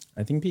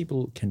 I think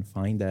people can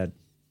find that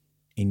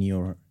in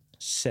your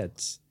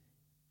sets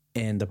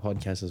and the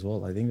podcast as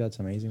well. I think that's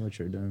amazing what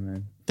you're doing,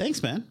 man.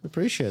 Thanks, man.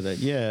 Appreciate that.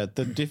 Yeah,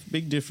 the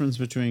big difference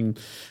between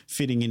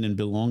fitting in and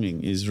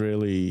belonging is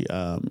really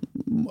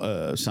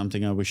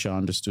something I wish I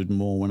understood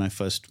more when I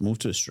first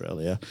moved to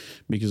Australia,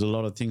 because a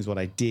lot of things what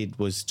I did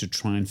was to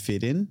try and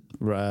fit in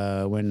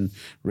when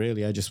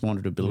really I just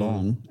wanted to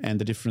belong. And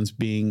the difference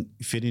being,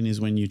 fit in is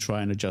when you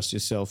try and adjust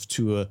yourself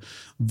to a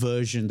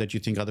version that you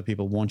think other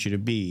people want you to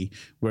be,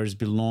 whereas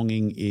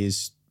belonging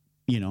is,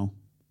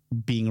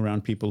 being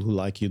around people who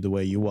like you the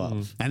way you are.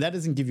 And that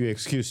doesn't give you an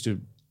excuse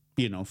to,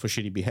 for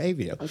shitty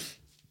behavior.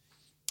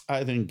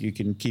 I think you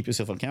can keep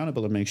yourself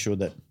accountable and make sure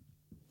that,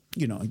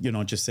 you're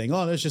not just saying,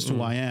 oh, that's just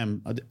who I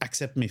am.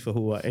 Accept me for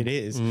who it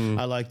is.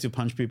 I like to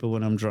punch people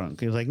when I'm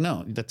drunk. You're like,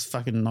 no, that's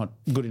fucking not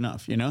good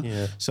enough,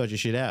 Sort your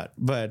shit out.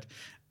 But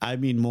I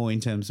mean more in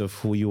terms of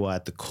who you are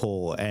at the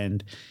core.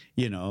 And,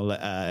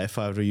 if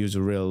I were to use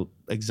a real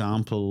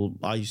example,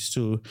 I used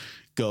to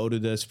go to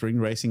the spring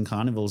racing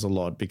carnivals a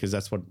lot because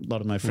that's what a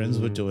lot of my friends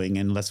were doing,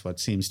 and that's what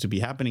seems to be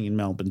happening in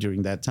Melbourne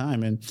during that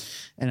time. And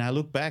I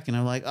look back and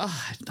I'm like,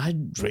 I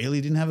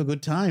really didn't have a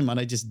good time, and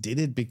I just did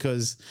it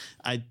because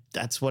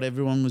that's what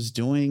everyone was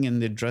doing,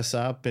 and they'd dress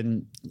up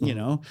and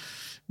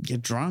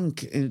get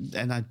drunk,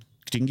 and I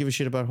didn't give a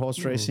shit about horse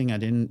racing. I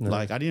didn't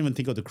I didn't even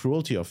think of the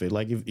cruelty of it.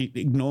 Like,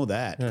 ignore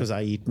that, because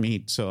I eat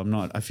meat,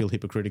 so I feel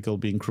hypocritical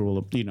being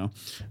cruel,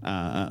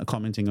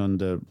 commenting on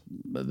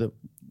the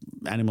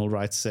animal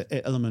rights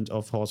element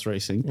of horse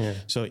racing.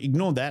 So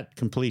ignore that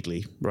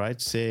completely, right?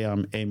 Say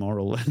I'm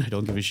amoral and I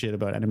don't give a shit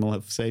about animal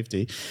health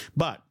safety.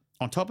 But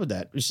on top of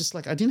that, it's just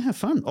like I didn't have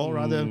fun, or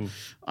rather,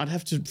 I'd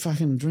have to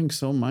fucking drink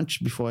so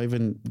much before I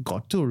even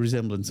got to a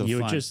resemblance of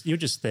fun. You're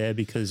just there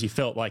because you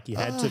felt like you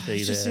had to be there.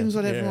 It just seems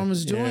what everyone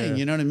was doing.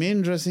 You know what I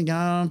mean? Dressing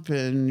up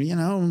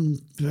and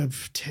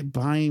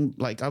buying.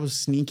 Like, I was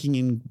sneaking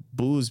in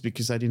booze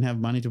because I didn't have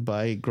money to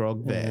buy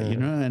grog there.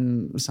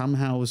 And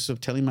somehow I was sort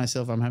of telling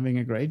myself I'm having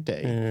a great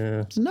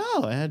day.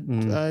 No,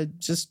 I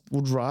just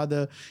would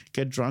rather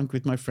get drunk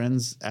with my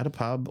friends at a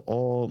pub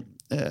or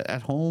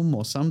at home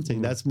or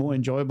something. That's more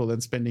enjoyable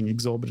than spending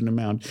exorbitant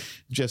amount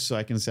just so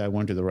I can say I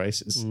went to the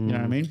races. You know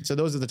what I mean? So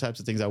those are the types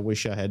of things I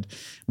wish I had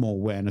more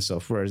awareness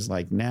of. Whereas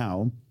like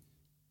now,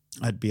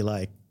 I'd be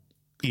like,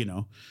 you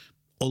know,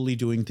 only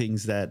doing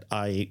things that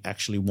I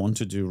actually want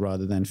to do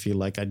rather than feel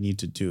like I need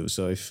to do.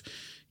 So if,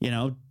 you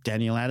know,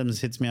 Daniel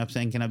Adams hits me up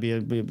saying, can I be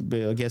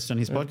a guest on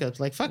his podcast?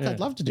 Like, fuck, I'd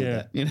love to do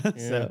that, you know?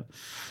 So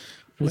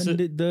when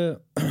did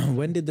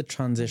the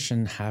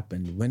transition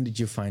happen? When did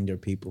you find your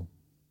people?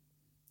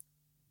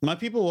 my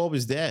people were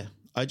always there.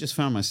 I just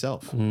found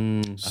myself.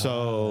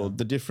 So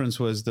the difference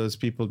was those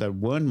people that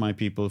weren't my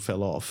people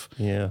fell off.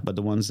 Yeah. But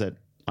the ones that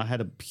I had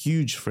a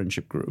huge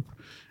friendship group.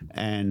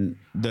 And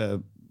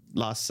the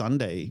last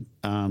Sunday,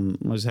 I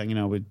was hanging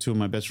out with two of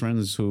my best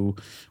friends who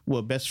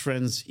were best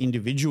friends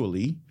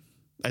individually,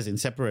 as in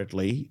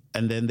separately,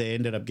 and then they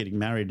ended up getting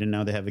married and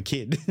now they have a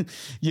kid.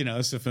 You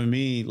know, so for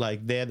me,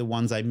 like, they're the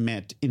ones I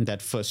met in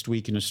that first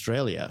week in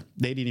Australia.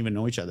 They didn't even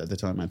know each other at the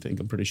time, I think,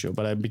 I'm pretty sure,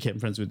 but I became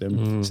friends with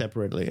them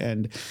separately.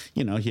 And,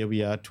 you know, here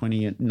we are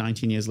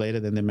 19 years later,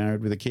 then they're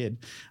married with a kid.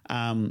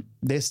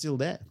 They're still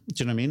there.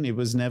 Do you know what I mean? It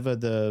was never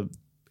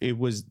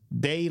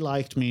they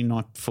liked me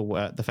not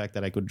for the fact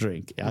that I could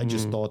drink. I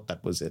just thought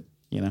that was it,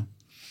 you know?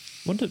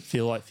 What did it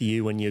feel like for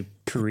you when your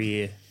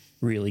career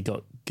really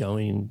got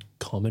going in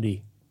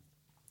comedy?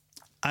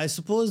 I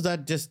suppose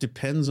that just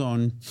depends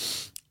on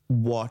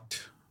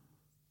what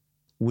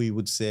we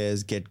would say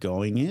as get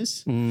going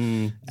is.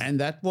 And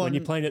that one... When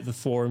you're playing at the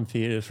Forum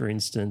Theatre, for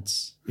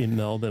instance, in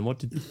Melbourne, what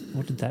did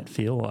that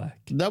feel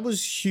like? That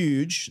was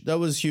huge.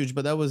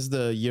 But that was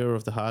the year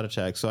of the heart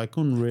attack. So I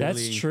couldn't really...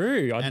 That's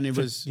true. And it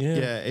was...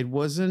 Yeah, it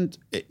wasn't...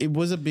 It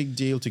was a big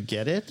deal to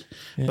get it.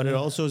 Yeah. But it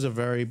also was a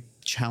very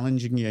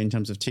challenging year in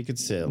terms of ticket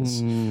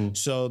sales.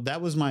 So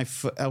that was my...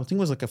 I think it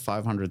was like a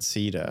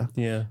 500-seater.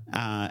 Yeah.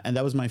 And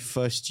that was my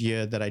first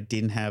year that I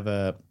didn't have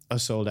a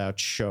sold-out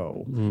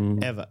show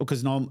ever.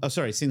 Because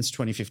since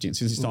 2015,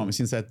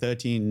 since that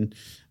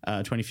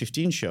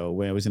 2015 show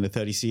where I was in a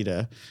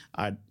 30-seater,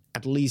 I'd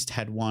at least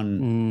had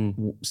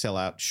one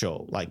sell-out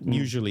show. Like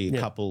usually a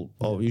couple,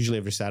 or usually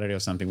every Saturday or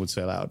something would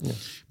sell out. Yeah.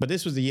 But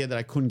this was the year that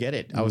I couldn't get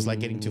it. I was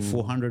like getting to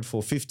 400,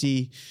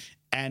 450.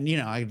 And, you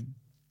know, I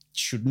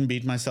shouldn't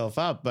beat myself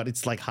up, but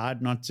it's like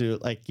hard not to,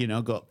 like, you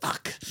know, go,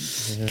 fuck,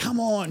 come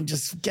on,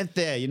 just get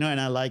there, you know? And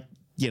I like,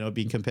 you know,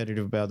 being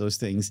competitive about those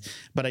things.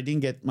 But I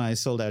didn't get my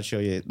sold-out show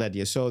that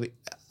year. So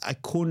I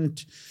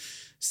couldn't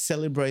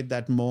celebrate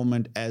that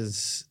moment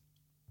as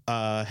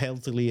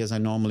healthily as I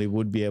normally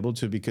would be able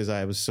to, because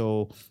I was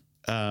so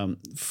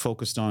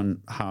focused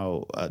on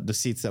how the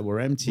seats that were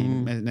empty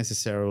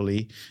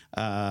necessarily,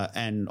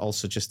 and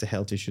also just the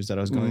health issues that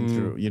I was going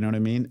through, you know what I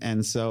mean?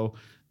 And so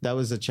that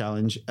was a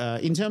challenge.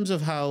 In terms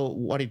of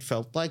what it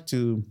felt like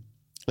to,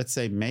 let's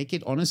say, make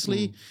it,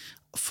 honestly,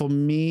 for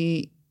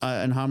me,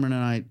 and Harman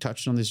and I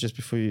touched on this just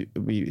before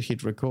we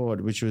hit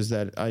record, which was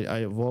that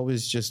I've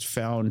always just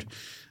found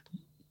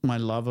my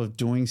love of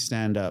doing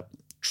stand-up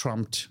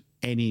trumped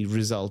any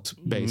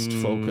result-based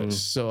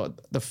focus. So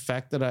the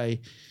fact that I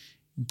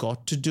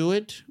got to do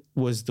it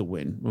was the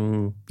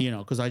win, you know,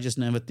 because I just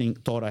never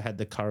thought I had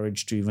the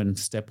courage to even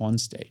step on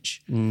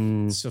stage.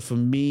 So for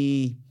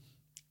me,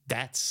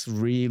 that's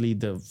really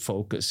the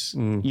focus.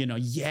 You know,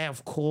 yeah,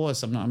 of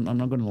course, I'm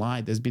not going to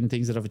lie. There's been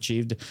things that I've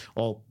achieved,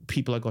 or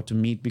people I got to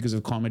meet because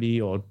of comedy,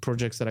 or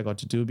projects that I got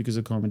to do because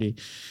of comedy,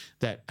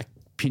 that I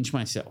pinch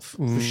myself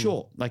for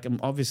sure. Like,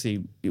 I'm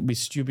obviously, it'd be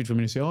stupid for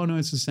me to say, oh no,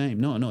 it's the same.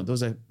 No,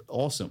 those are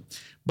awesome.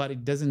 But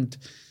it doesn't,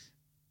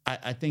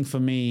 I think for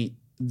me,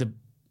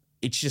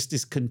 it's just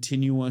this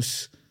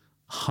continuous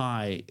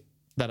high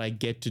that I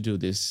get to do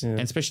this. And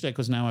especially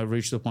because now I've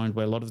reached the point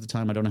where a lot of the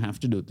time I don't have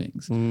to do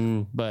things.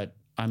 But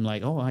I'm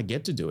like, oh, I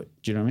get to do it.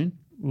 Do you know what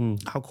I mean?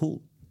 How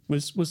cool.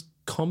 Was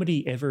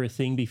comedy ever a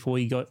thing before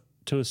you got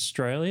to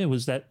Australia?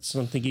 Was that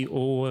something you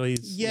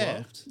always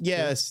loved?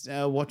 Yes.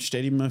 I watched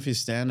Eddie Murphy's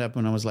stand-up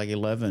when I was like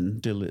 11,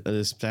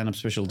 the stand-up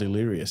special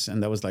Delirious.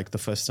 And that was like the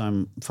first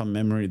time from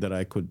memory that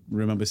I could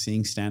remember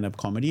seeing stand-up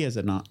comedy as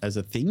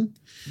a thing.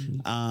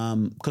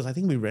 Because I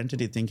think we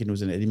rented it thinking it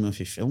was an Eddie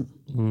Murphy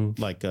film,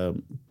 like a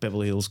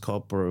Beverly Hills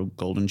Cop or a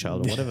Golden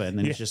Child or whatever. And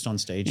then he's just on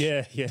stage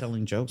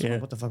telling jokes. Like,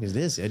 what the fuck is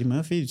this? Eddie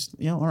Murphy?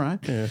 Yeah, all right.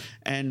 Yeah.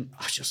 And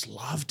I just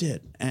loved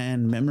it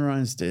and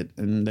memorized it,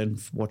 and then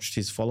watched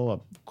his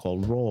follow-up called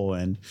Raw,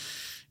 and,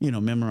 you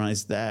know,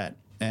 memorized that.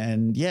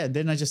 And yeah,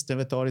 then I just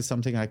never thought it's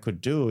something I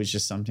could do. It's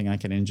just something I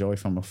can enjoy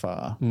from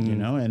afar, you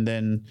know. And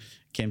then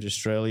came to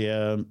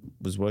Australia,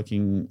 was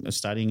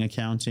studying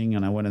accounting,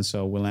 and I went and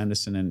saw Will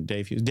Anderson and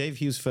Dave Hughes. Dave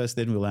Hughes first,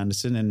 then Will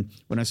Anderson. And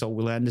when I saw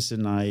Will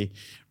Anderson, I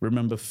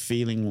remember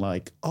feeling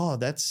like, oh,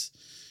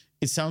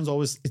 it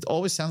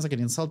always sounds like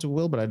an insult to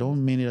Will, but I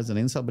don't mean it as an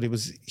insult. But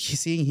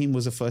seeing him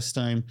was the first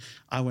time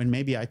I went,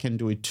 maybe I can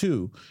do it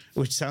too,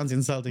 which sounds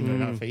insulting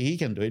enough. He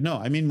can do it. No,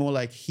 I mean more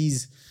like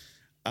his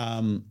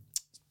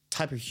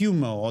type of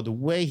humor, or the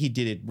way he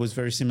did it was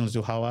very similar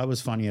to how I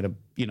was funny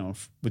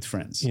with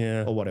friends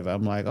or whatever.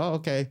 I'm like, oh,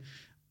 okay,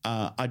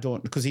 I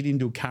don't, because he didn't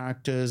do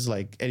characters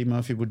like Eddie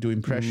Murphy would do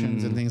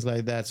impressions and things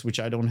like that, which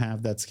I don't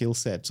have that skill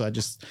set. So I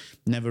just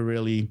never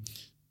really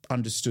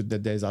understood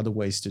that there's other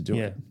ways to do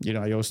it. You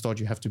know, I always thought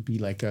you have to be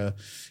like a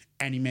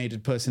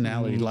animated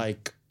personality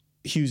like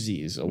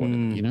Husey is or whatever,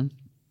 you know?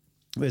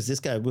 Whereas this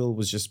guy, Will,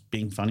 was just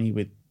being funny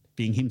with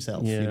being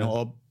himself, you know,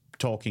 or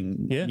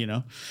talking, you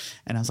know?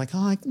 And I was like,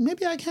 oh,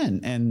 maybe I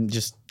can. And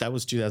just, that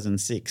was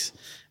 2006.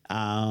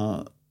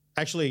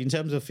 Actually, in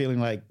terms of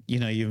feeling like, you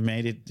know, you've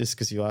made it just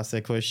because you asked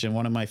that question,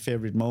 one of my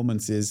favorite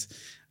moments is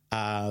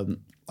I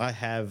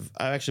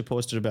actually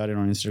posted about it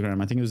on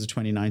Instagram. I think it was the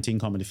 2019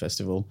 Comedy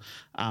Festival.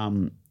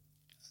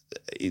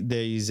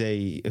 There is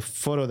a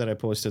photo that I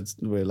posted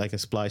where like a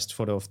spliced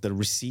photo of the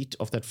receipt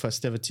of that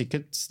first ever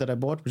tickets that I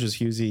bought, which was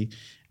Husey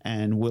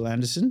and Will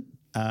Anderson.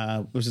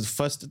 Which is the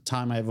first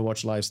time I ever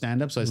watched live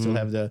stand-up, so I still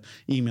have the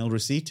email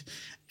receipt.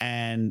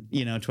 And,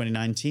 you know,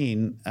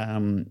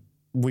 2019,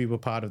 we were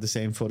part of the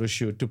same photo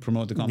shoot to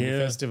promote the comedy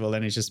festival,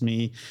 and it's just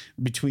me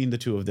between the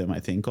two of them, I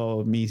think,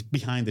 or me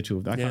behind the two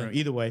of them. I can't remember.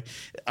 Either way,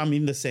 I'm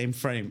in the same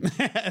frame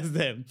as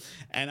them.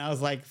 And I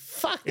was like,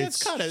 fuck,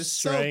 that's kind of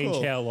so cool.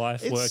 Strange how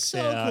life works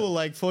out. It's so cool,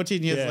 like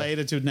 14 years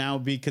later to now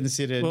be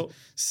considered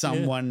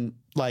someone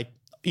like,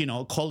 you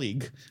know,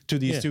 colleague to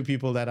these two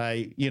people that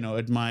I, you know,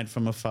 admired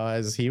from afar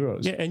as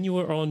heroes. Yeah, and you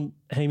were on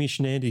Hamish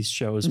and Andy's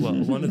show as well,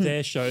 one of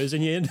their shows,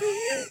 and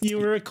you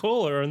were a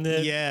caller on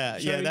their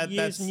show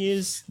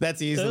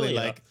that's easily earlier.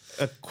 like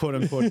a quote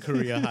unquote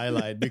career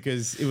highlight,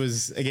 because it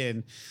was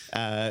again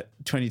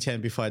 2010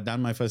 before I'd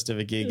done my first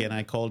ever gig, and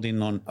I called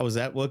in on, I was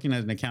working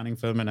at an accounting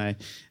firm, and I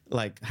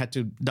like had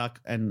to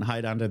duck and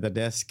hide under the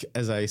desk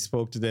as I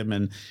spoke to them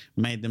and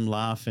made them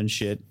laugh and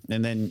shit.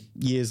 And then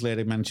years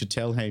later, I managed to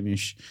tell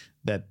Hamish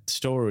that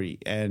story,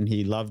 and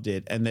he loved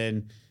it. And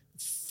then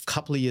a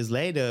couple of years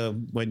later,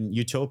 when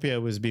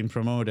Utopia was being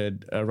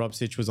promoted, Rob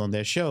Sitch was on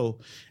their show,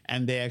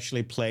 and they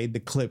actually played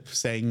the clip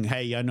saying,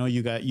 hey, I know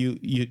you got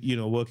you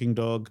know, Working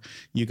Dog,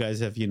 you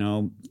guys have, you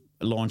know,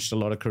 launched a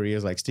lot of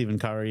careers like Stephen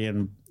Curry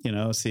and, you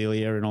know,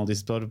 Celia and all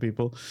these other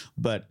people,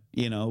 but,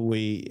 you know,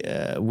 we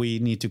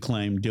need to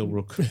claim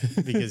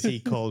Dilruk because he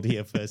called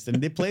here first.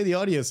 And they play the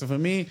audio. So for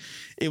me,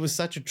 it was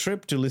such a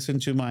trip to listen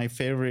to my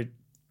favorite,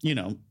 you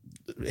know,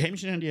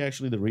 Hamish and Andy are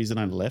actually the reason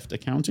I left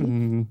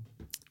accounting.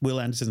 Will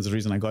Anderson's the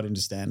reason I got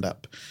into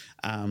stand-up,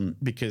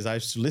 because I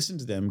used to listen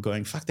to them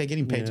going, fuck, they're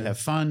getting paid to have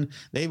fun.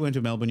 They went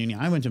to Melbourne Uni.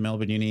 I went to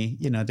Melbourne Uni.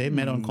 You know, they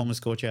met on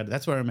Commerce Courtyard.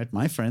 That's where I met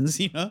my friends,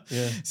 you know.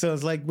 So I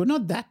was like, we're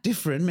not that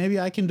different. Maybe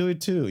I can do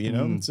it too, you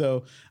know.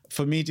 So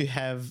for me to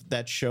have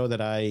that show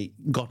that I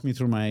got me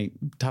through my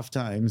tough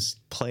times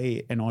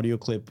play an audio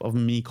clip of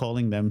me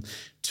calling them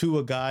to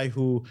a guy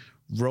who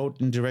wrote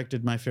and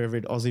directed my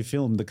favorite Aussie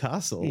film, The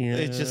Castle.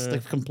 It's just a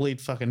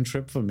complete fucking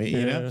trip for me,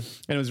 you know? And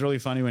it was really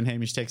funny when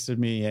Hamish texted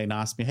me and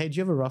asked me, hey, do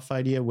you have a rough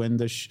idea when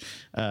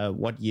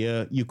what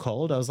year you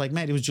called? I was like,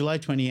 mate, it was July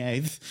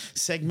 28th,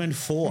 segment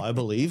 4, I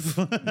believe.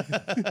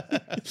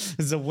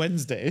 It's a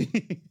Wednesday.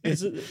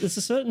 There's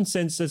a certain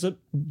sense, there's a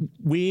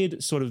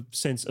weird sort of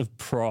sense of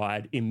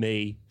pride in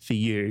me for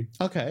you.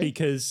 Okay.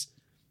 Because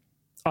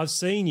I've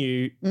seen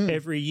you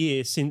every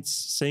year since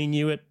seeing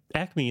you at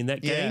Acme in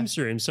that games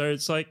room. So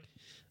it's like,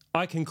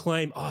 I can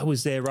claim I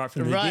was there right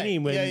from the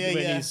beginning when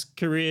his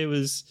career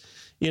was,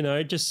 you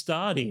know, just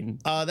starting.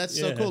 Oh, that's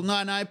so cool. No,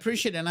 and I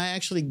appreciate it. And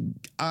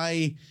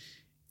I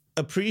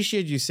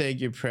appreciate you saying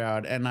you're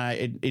proud. And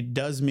it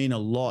does mean a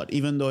lot,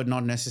 even though it's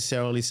not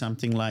necessarily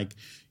something like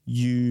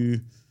you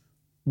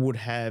would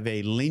have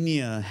a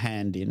linear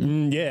hand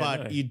in.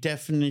 But you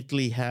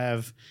definitely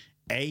have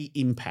a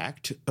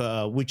impact,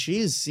 which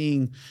is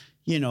seeing,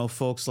 you know,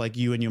 folks like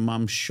you and your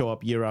mum show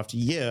up year after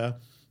year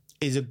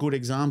is a good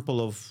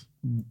example of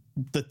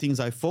the things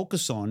I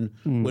focus on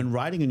when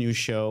writing a new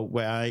show,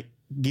 where I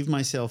give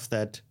myself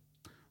that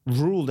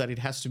rule that it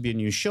has to be a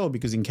new show,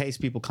 because in case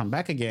people come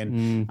back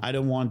again, I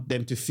don't want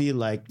them to feel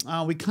like,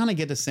 oh, we kind of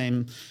get the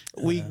same,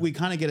 we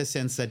kind of get a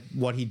sense that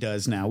what he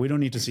does now, we don't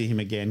need to see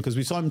him again, because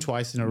we saw him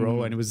twice in a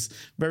row and it was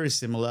very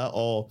similar,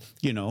 or,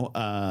 you know,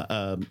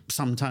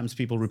 sometimes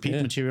people repeat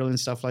material and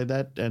stuff like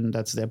that, and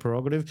that's their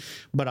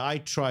prerogative. But I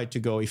try to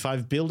go, if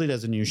I've built it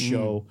as a new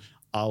show,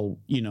 I'll,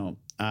 you know,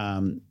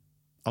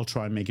 I'll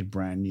try and make it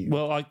brand new.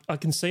 Well, I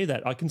can see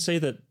that. I can see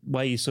that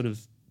way you sort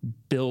of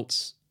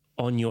built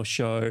on your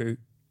show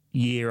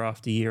year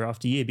after year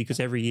after year, because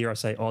every year I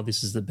say, oh,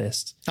 this is the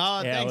best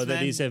hour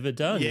that he's ever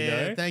done. Yeah,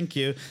 you know? Thank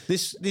you.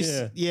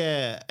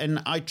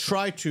 And I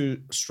try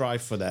to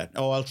strive for that.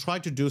 Or I'll try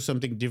to do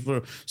something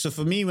different. So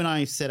for me, when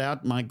I set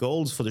out my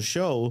goals for the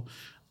show,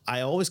 I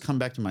always come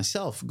back to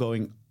myself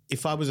going,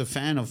 if I was a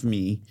fan of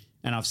me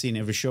and I've seen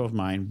every show of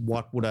mine,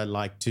 what would I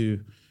like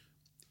to,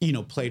 you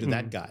know, play to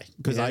that guy?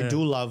 Because I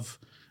do love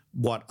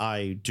what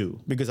I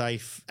do, because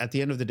at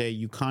the end of the day,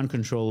 you can't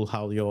control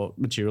how your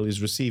material is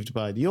received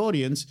by the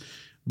audience,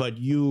 but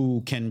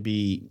you can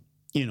be,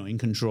 you know, in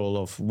control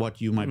of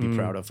what you might be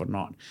proud of or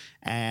not.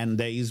 And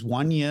there is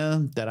one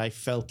year that I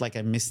felt like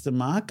I missed the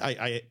mark.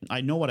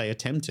 I know what I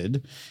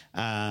attempted,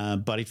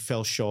 but it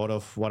fell short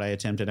of what I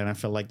attempted, and I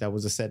felt like that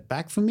was a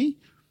setback for me.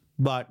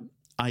 But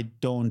I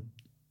don't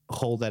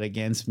hold that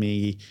against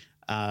me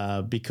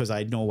because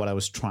I know what I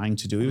was trying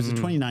to do. It was a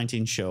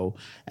 2019 show,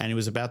 and it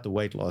was about the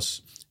weight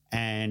loss.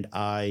 And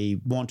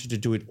I wanted to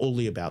do it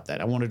only about that.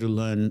 I wanted to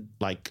learn,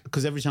 like,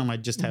 because every time I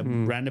just have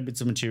random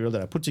bits of material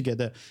that I put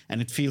together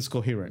and it feels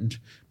coherent.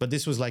 But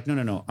this was like,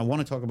 no. I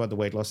want to talk about the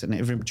weight loss, and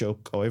every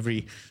joke or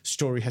every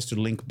story has to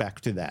link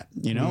back to that,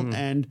 you know?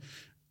 And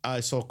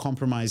I sort of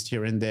compromised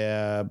here and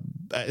there.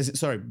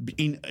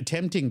 In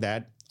attempting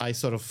that, I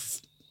sort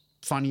of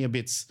funnier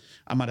bits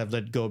I might have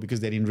let go because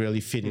they didn't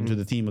really fit into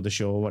the theme of the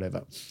show or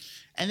whatever.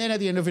 And then at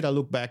the end of it, I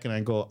look back and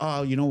I go,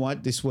 oh, you know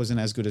what? This wasn't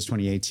as good as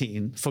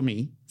 2018 for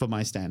me, for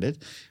my standard.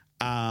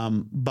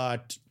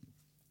 But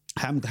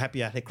I'm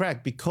happy I had a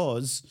crack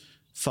because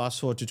fast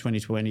forward to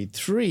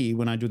 2023,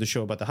 when I do the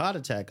show about the heart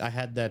attack, I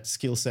had that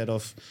skill set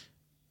of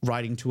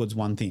writing towards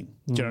one theme.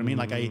 Do you know what I mean?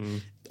 Like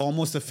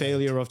almost a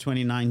failure of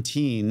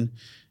 2019,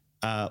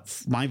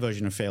 my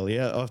version of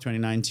failure of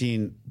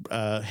 2019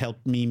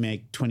 helped me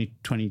make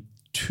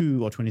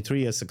 2022 or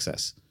 23 a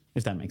success.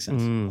 If that makes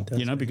sense,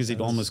 you know, because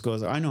it almost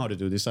goes, I know how to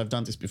do this. I've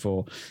done this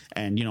before.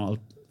 And, you know,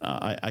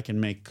 I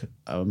can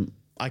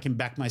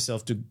back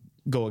myself to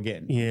go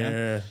again. Yeah. You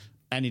know?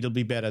 And it'll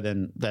be better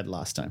than that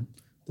last time.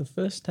 The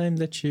first time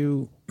that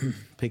you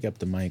pick up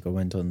the mic or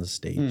went on the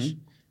stage,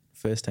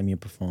 first time you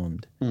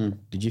performed,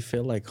 did you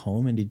feel like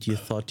home? And did you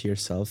thought to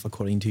yourself,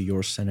 according to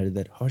your standard,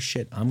 that, oh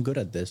shit, I'm good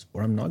at this,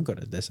 or I'm not good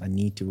at this, I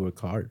need to work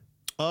hard?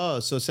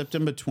 Oh, so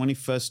September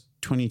 21st,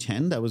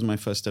 2010, that was my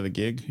first ever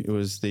gig. It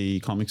was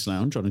the Comics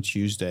Lounge on a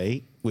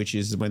Tuesday, which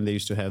is when they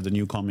used to have the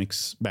new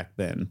comics back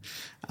then.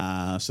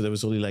 So there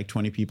was only like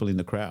 20 people in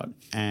the crowd,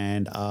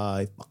 and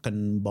I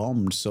fucking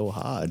bombed so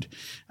hard.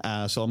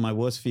 So my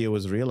worst fear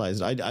was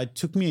realized. It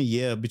took me a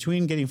year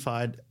between getting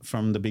fired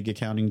from the big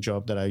accounting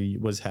job that I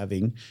was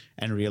having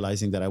and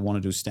realizing that I want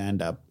to do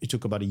stand-up. It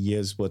took about a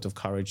year's worth of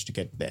courage to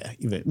get there,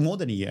 even more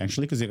than a year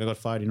actually, because I got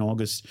fired in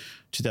August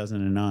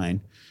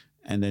 2009.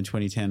 And then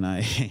 2010,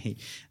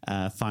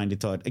 I finally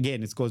thought,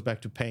 again, it goes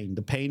back to pain.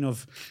 The pain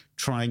of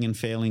trying and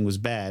failing was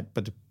bad,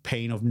 but the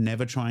pain of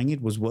never trying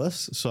it was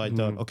worse. So I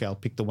thought, okay, I'll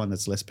pick the one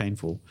that's less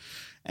painful,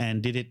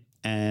 and did it.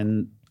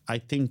 And I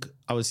think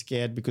I was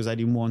scared because I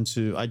didn't want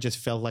to, I just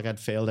felt like I'd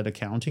failed at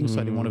accounting. So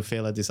I didn't want to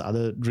fail at this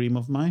other dream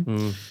of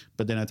mine.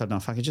 But then I thought, no,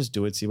 if I could just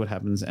do it, see what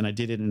happens. And I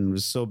did it, and it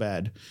was so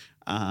bad.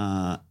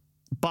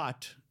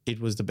 But it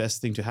was the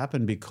best thing to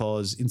happen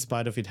because in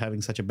spite of it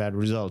having such a bad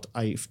result,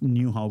 I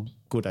knew how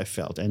good I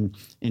felt. And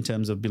in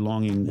terms of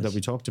belonging that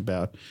we talked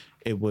about,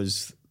 it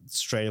was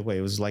straight away,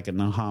 it was like an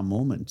aha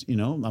moment, you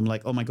know? I'm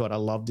like, oh my God, I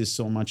love this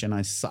so much and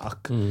I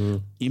suck.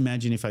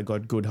 Imagine if I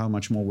got good, how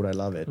much more would I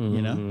love it,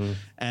 you know?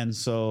 And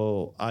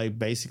so I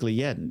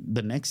basically,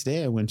 the next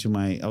day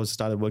I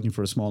started working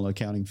for a small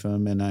accounting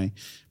firm, and I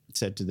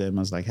said to them,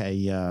 I was like,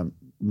 hey,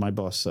 my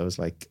boss, I was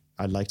like,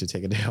 I'd like to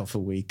take a day off a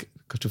week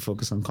to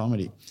focus on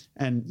comedy.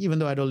 And even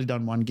though I'd only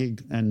done one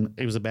gig and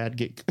it was a bad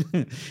gig,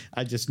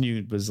 I just knew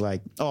it was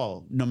like,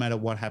 oh, no matter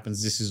what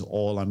happens, this is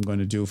all I'm going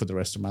to do for the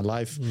rest of my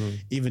life.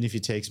 Even if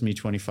it takes me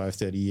 25,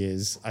 30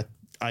 years,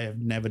 I have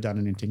never done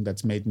anything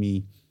that's made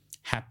me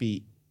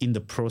happy in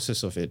the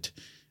process of it,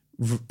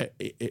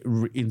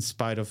 in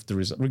spite of the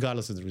result,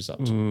 regardless of the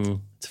result.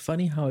 It's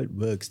funny how it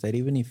works that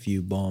even if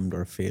you bombed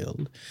or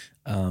failed,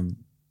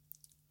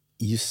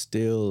 you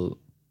still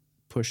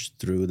push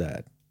through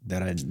that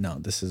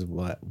this is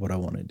what I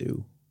want to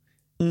do,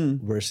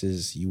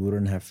 versus you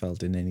wouldn't have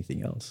felt in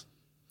anything else.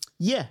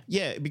 Yeah,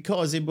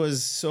 because it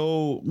was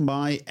so,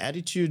 my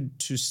attitude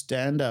to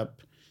stand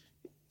up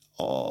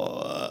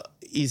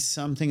is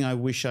something I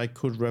wish I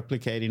could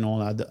replicate in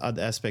all other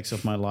aspects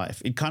of my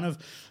life. It kind of,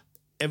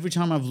 every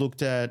time I've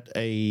looked at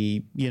a,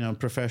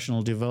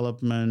 professional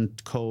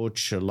development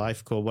coach or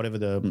life coach, whatever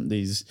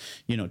these,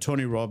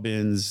 Tony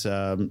Robbins,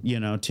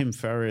 Tim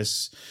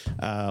Ferriss,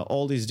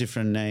 all these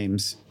different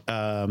names,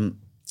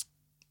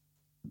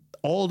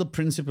 all the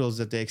principles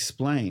that they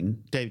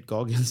explain, David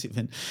Goggins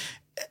even,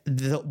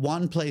 the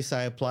one place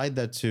I applied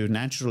that to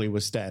naturally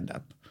was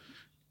stand-up.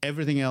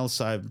 Everything else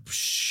I've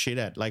shit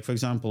at. Like, for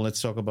example,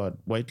 let's talk about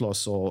weight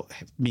loss or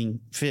being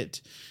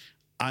fit.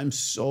 I'm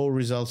so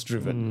results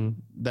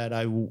driven that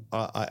I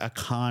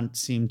can't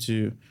seem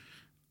to,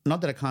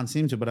 not that I can't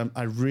seem to, but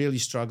I really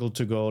struggle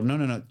to go,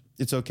 no,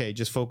 it's okay.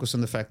 Just focus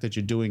on the fact that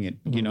you're doing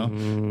it,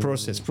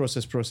 process,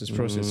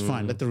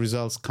 fine. Let the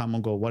results come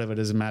and go, whatever,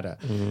 doesn't matter.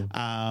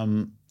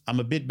 I'm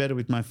a bit better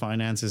with my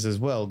finances as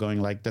well,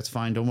 going like, that's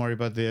fine. Don't worry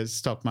about the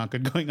stock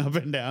market going up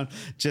and down.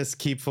 Just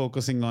keep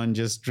focusing on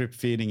just drip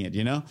feeding it,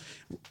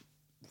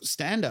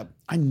 Stand up,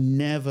 I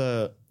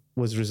never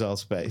was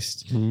results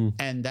based.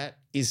 And that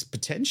is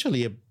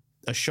potentially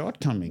a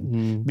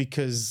shortcoming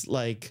because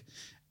like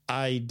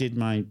I did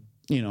my,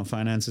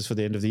 finances for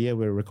the end of the year.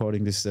 We're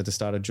recording this at the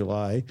start of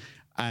July,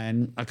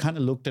 and I kind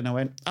of looked and I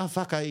went, oh,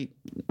 fuck, I,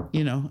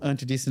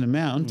 earned a decent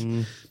amount.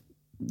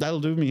 That'll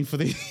do me for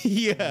the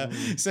year.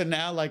 So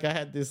now like I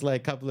had this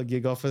like couple of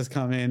gig offers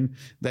come in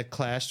that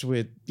clashed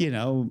with,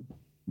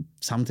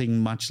 something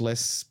much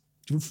less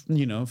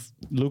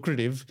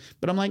lucrative.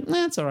 But I'm like,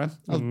 nah, it's all right.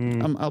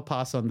 I'll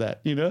pass on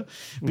that,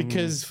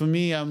 because for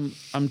me, I'm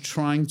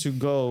trying to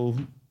go.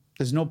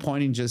 There's no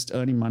point in just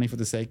earning money for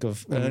the sake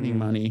of earning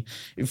money.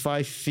 If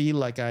I feel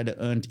like I'd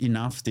earned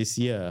enough this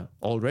year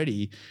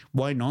already,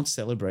 why not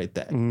celebrate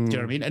that? Do you know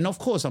what I mean? And of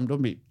course, don't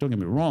get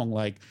me wrong.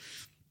 Like,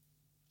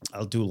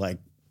 I'll do like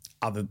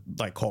other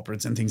like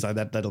corporates and things like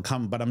that that'll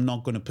come, but I'm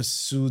not going to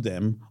pursue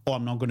them, or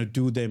I'm not going to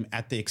do them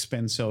at the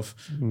expense of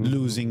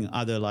losing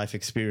other life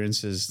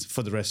experiences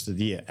for the rest of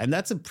the year. And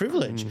that's a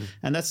privilege.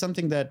 And that's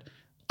something that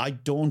I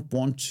don't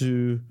want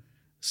to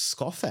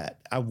scoff at.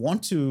 I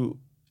want to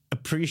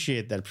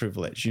appreciate that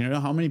privilege. You know,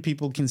 how many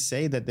people can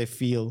say that they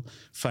feel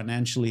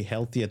financially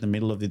healthy at the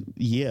middle of the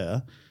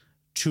year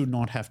to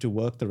not have to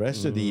work the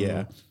rest of the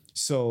year?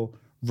 So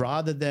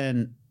rather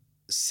than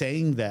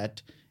saying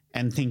that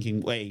and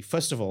thinking, wait,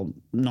 first of all,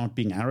 not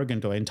being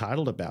arrogant or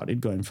entitled about it,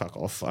 going, fuck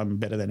off, I'm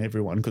better than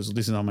everyone because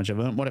this is how much I've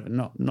earned, whatever.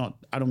 Not,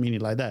 I don't mean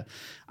it like that.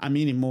 I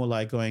mean it more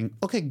like going,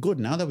 okay, good,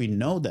 now that we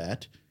know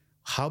that,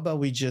 how about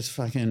we just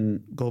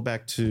fucking go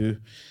back to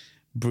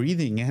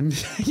breathing? And,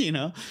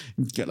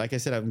 like I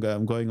said, I'm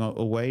going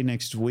away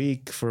next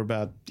week for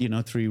about,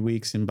 3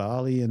 weeks in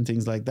Bali and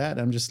things like that.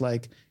 I'm just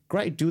like,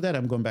 great, do that.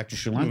 I'm going back to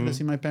Sri Lanka to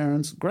see my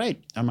parents.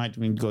 Great. I might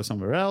even go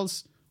somewhere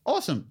else.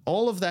 Awesome.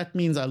 All of that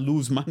means I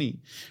lose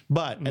money,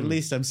 but at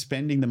least I'm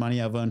spending the money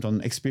I've earned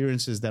on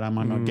experiences that I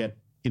might not get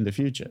in the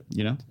future,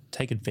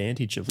 Take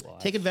advantage of life.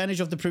 Take advantage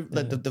of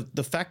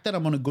the fact that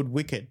I'm on a good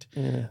wicket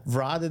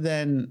rather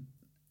than,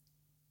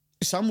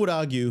 some would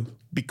argue,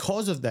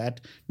 because of that,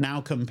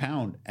 now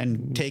compound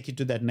and take it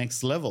to that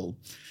next level,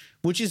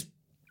 which is,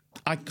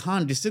 I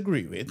can't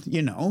disagree with,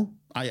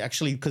 I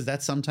actually, because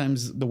that's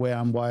sometimes the way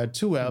I'm wired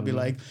too, where I'll be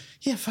like,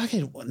 yeah, fuck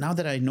it. Now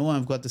that I know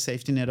I've got the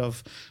safety net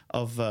of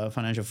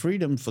financial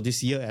freedom for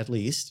this year at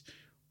least,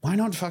 why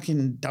not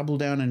fucking double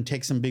down and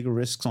take some bigger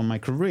risks on my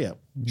career?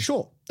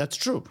 Sure, that's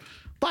true.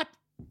 But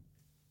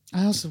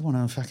I also want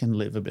to fucking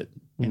live a bit,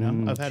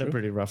 I've had a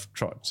pretty rough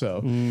trot.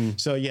 So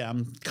yeah,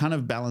 I'm kind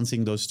of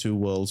balancing those two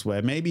worlds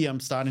where maybe I'm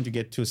starting to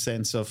get to a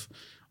sense of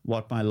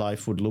what my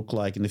life would look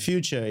like in the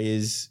future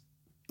is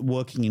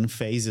working in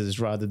phases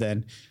rather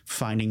than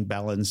finding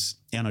balance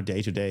on a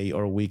day-to-day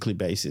or a weekly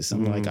basis.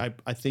 I'm like,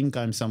 I think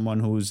I'm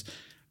someone who's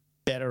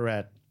better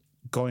at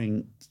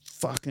going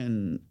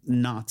fucking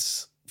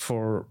nuts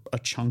for a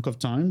chunk of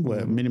time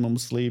where minimum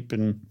sleep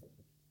and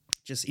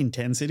just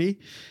intensity,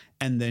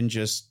 and then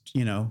just,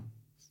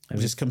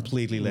 just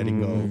completely letting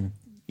go,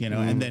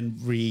 and then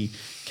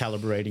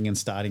recalibrating and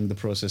starting the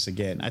process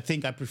again. I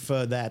think I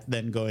prefer that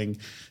than going,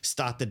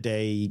 start the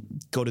day,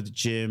 go to the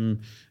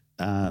gym,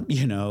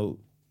 do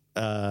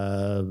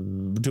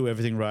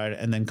everything right,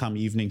 and then come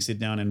evening, sit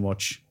down and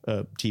watch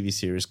a TV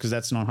series, because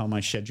that's not how my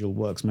schedule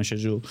works. My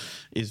schedule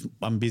is,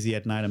 I'm busy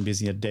at night, I'm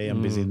busy at day,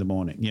 I'm busy in the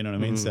morning. You know what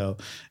I mean? So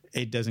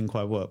it doesn't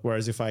quite work.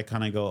 Whereas if I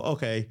kind of go,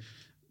 okay,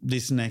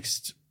 this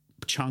next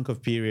chunk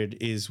of period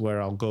is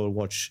where I'll go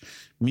watch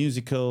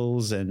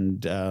musicals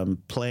and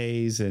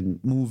plays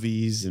and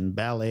movies and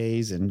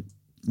ballets and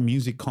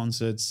music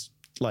concerts,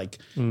 like,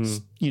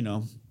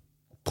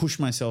 push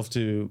myself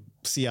to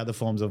see other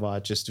forms of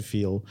art just to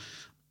feel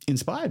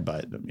inspired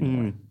by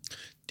them.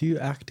 Do you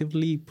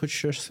actively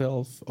put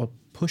yourself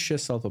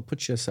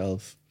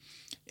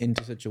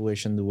into a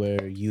situation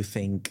where you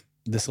think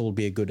this will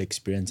be a good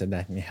experience and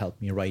that can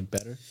help me write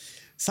better?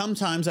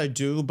 Sometimes I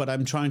do, but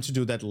I'm trying to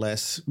do that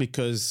less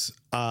because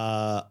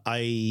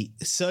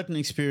certain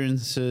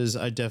experiences,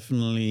 I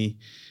definitely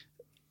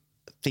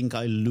think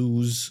I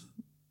lose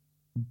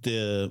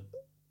the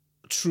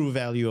true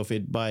value of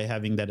it by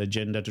having that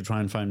agenda to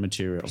try and find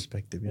material.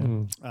 Perspective,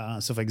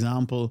 So, for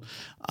example,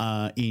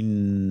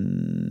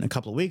 in a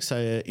couple of weeks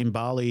in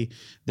Bali,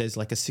 there's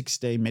like a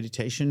 6-day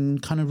meditation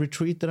kind of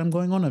retreat that I'm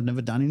going on. I've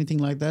never done anything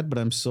like that, but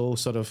I'm so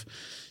sort of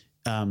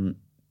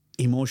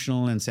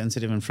emotional and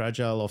sensitive and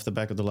fragile off the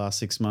back of the last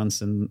 6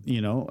 months and,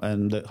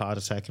 and the heart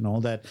attack and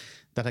all that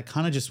I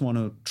kind of just want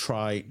to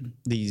try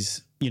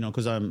these,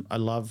 because I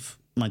love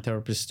my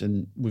therapist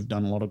and we've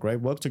done a lot of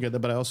great work together,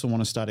 but I also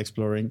want to start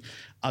exploring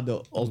other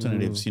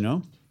alternatives,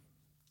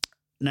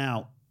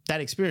 Now, that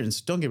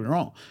experience, don't get me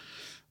wrong,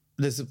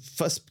 there's a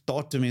first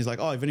thought to me is like,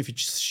 oh, even if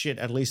it's shit,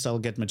 at least I'll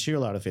get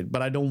material out of it.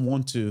 But I don't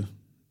want to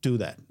do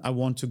that. I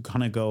want to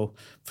kind of go,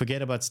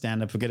 forget about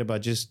stand-up, forget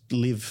about, just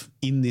live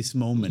in this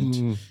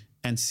moment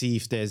and see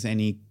if there's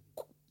any,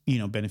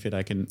 benefit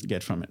I can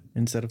get from it.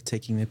 Instead of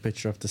taking a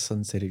picture of the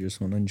sunset, you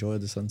just want to enjoy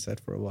the sunset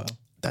for a while.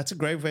 That's a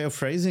great way of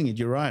phrasing it.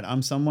 You're right.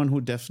 I'm someone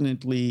who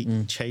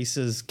definitely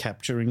chases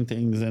capturing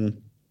things and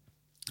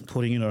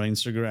putting it on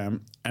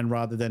Instagram, and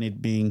rather than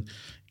it being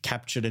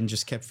captured and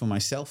just kept for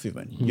myself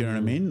even, you know what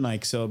I mean?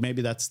 Like, so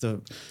maybe that's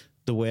the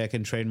way I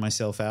can train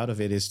myself out of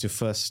it, is to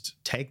first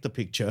take the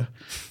picture,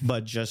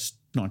 but just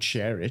not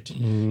share it.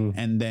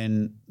 And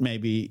then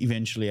maybe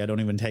eventually I don't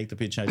even take the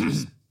picture. I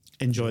just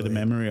enjoy the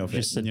memory of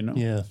it,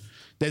 Yeah.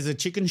 There's a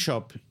chicken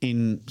shop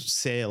in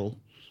Sale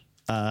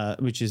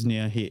which is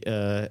near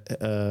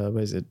where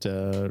is it?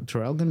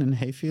 Traralgon and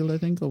Hayfield, I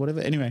think, or whatever.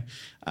 Anyway,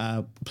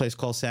 a place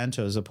called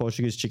Santos, a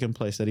Portuguese chicken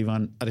place that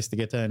Ivan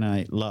Aristeguieta and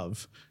I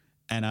love.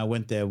 And I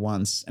went there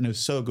once, and it was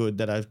so good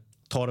that I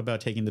thought about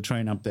taking the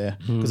train up there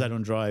because I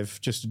don't drive,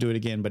 just to do it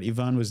again. But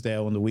Ivan was there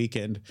on the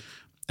weekend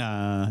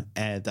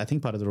at, I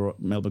think, part of the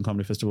Melbourne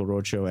Comedy Festival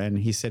Roadshow, and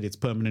he said it's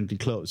permanently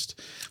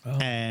closed.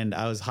 And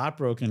I was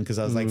heartbroken because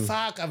I was like,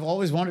 fuck, I've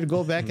always wanted to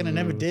go back and I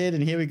never did.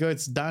 And here we go,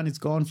 it's done, it's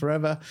gone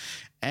forever.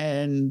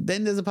 And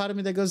then there's a part of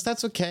me that goes,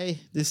 that's okay.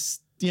 This,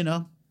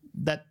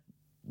 that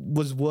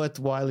was worth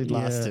while it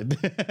lasted.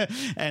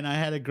 And I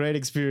had a great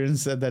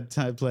experience at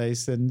that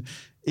place, and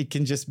it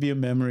can just be a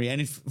memory. And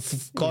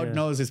if God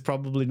knows, it's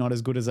probably not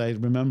as good as I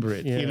remember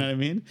it. You know what I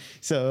mean?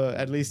 So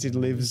at least it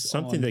lives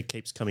something that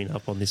keeps coming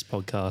up on this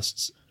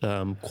podcast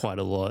quite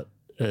a lot.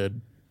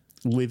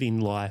 Living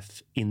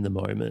life in the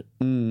moment,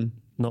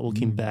 not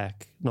looking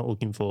back, not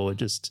looking forward,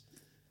 just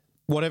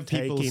what have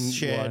people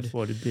shared? Life,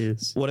 what it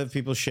is. What have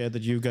people shared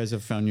that you guys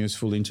have found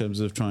useful in terms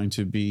of trying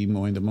to be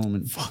more in the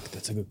moment? Fuck,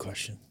 that's a good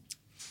question.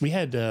 We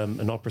had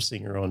an opera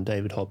singer on,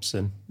 David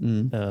Hobson,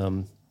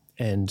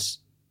 and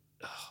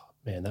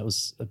man, that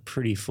was a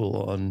pretty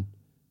full-on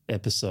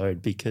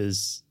episode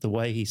because the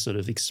way he sort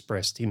of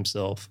expressed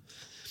himself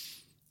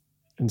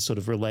and sort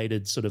of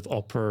related sort of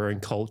opera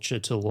and culture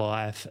to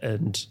life,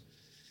 and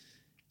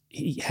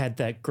he had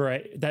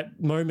that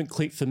moment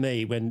click for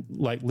me when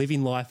like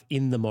living life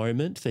in the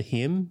moment for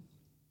him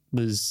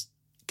was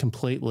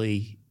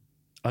completely,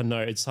 I know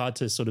it's hard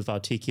to sort of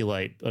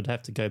articulate. I'd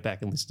have to go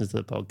back and listen to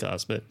the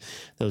podcast, but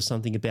there was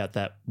something about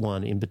that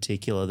one in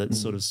particular that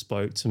sort of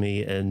spoke to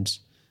me. And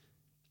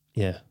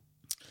yeah,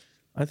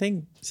 I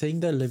think saying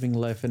that living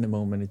life in the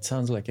moment, it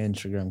sounds like an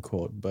Instagram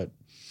quote, but.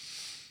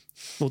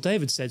 Well,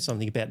 David said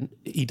something about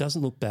he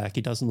doesn't look back,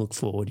 he doesn't look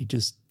forward, he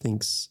just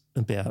thinks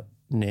about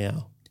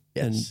now.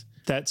 Yes. And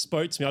that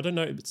spoke to me. I don't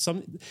know,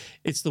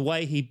 it's the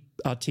way he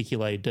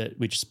articulated it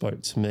which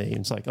spoke to me.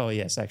 It's like, oh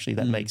yes, actually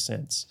that makes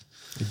sense.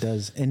 It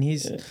does. And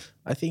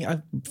I think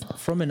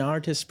from an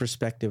artist's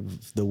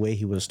perspective, the way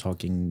he was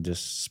talking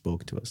just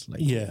spoke to us.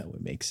 Like,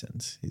 it makes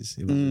sense. He was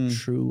a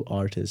true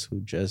artist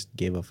who just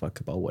gave a fuck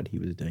about what he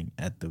was doing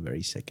at the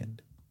very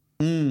second.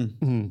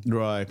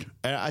 Right.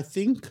 I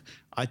think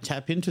I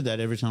tap into that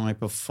every time I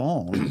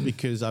perform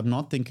because I'm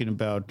not thinking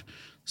about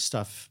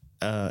stuff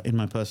in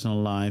my personal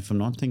life. I'm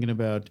not thinking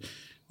about,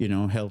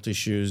 health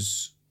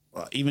issues.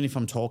 Even if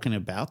I'm talking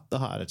about the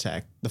heart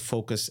attack, the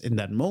focus in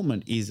that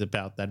moment is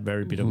about that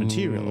very bit of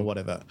material or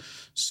whatever.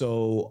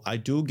 So I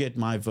do get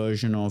my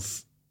version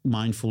of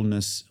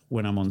mindfulness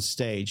when I'm on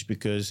stage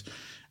because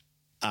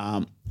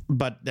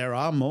but there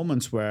are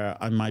moments where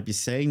I might be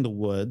saying the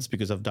words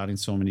because I've done it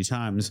so many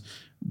times,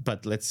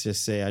 but let's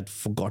just say I'd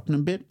forgotten a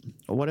bit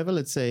or whatever.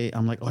 Let's say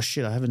I'm like, oh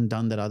shit, I haven't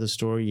done that other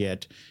story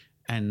yet.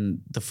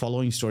 And the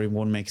following story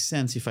won't make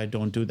sense if I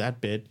don't do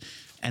that bit.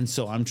 And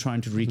so I'm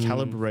trying to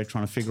recalibrate,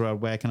 trying to figure out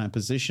where can I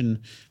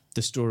position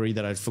the story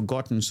that I'd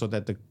forgotten so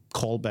that the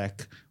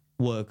callback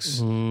works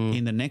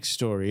in the next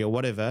story or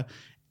whatever.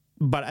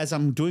 But as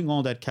I'm doing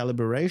all that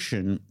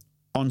calibration,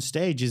 on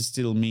stage is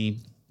still me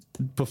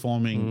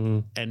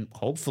performing, and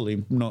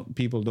hopefully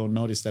people don't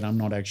notice that I'm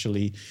not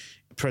actually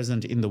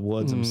present in the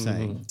words I'm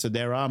saying. So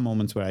there are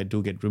moments where I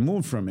do get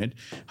removed from it.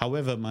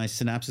 However, my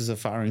synapses are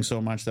firing so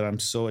much that I'm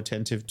so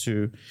attentive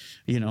to,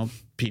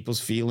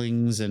 people's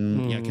feelings,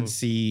 and I can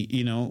see,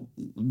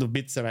 the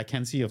bits that I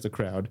can see of the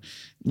crowd,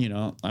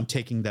 I'm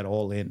taking that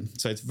all in.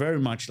 So it's very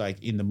much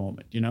like in the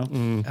moment,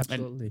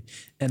 Absolutely.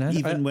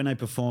 And when I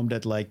performed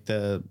at like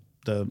the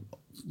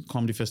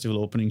Comedy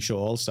Festival opening show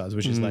All Stars,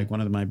 which is like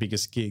one of my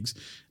biggest gigs,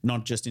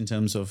 not just in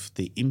terms of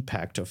the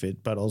impact of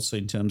it, but also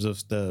in terms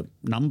of the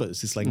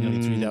numbers. It's like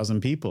nearly 3,000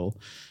 people.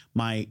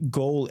 My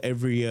goal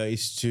every year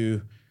is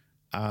to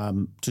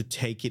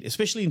take it,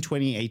 especially in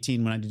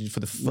 2018 when I did it for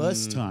the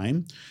first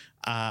time.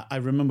 I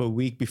remember a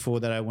week before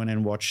that I went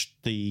and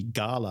watched the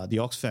gala, the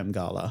Oxfam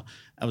gala.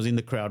 I was in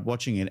the crowd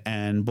watching it,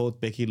 and both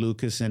Becky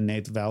Lucas and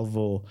Nate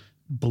Valvo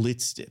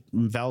blitzed it.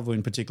 Valvo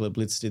in particular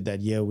blitzed it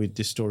that year with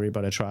this story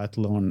about a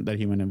triathlon that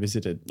he went and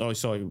visited. Oh,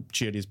 sorry,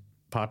 cheered his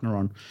partner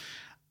on.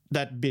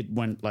 That bit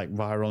went like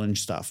viral and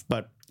stuff,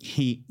 but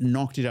he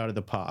knocked it out of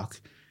the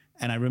park.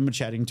 And I remember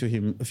chatting to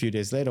him a few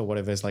days later or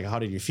whatever. It's like, how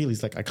did you feel?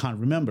 He's like, I can't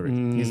remember it.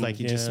 He's like,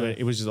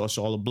 it was just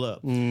also all a blur.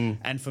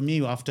 And for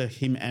me, after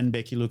him and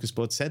Becky Lucas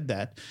both said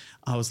that,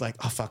 I was like,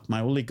 oh, fuck, my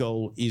only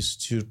goal is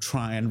to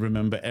try and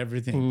remember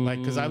everything. Like,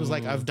 because I was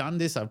like, I've done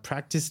this, I've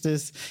practiced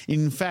this.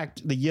 In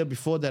fact, the year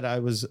before that, I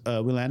was,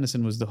 Will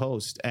Anderson was the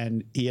host,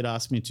 and he had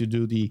asked me to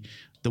do the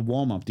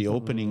warm-up, the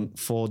opening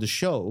for the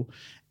show.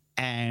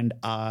 And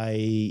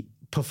I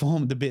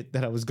performed the bit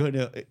that I was going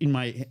to, in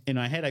my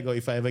head, I go,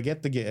 if I ever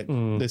get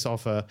this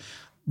offer,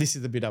 this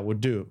is the bit I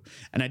would do.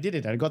 And I did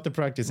it. I got the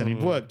practice and it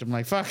worked. I'm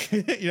like, fuck,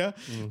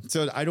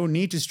 So I don't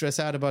need to stress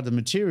out about the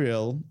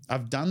material.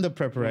 I've done the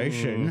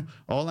preparation.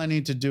 All I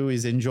need to do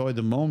is enjoy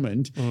the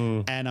moment.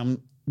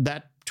 And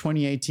that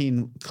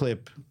 2018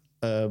 clip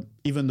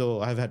even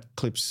though I've had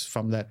clips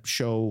from that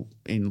show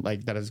in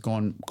like that has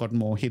got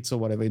more hits or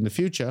whatever in the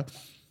future,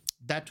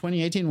 that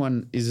 2018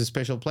 one is a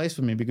special place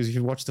for me because if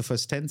you watch the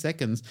first 10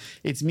 seconds,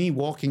 it's me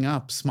walking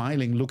up,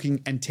 smiling,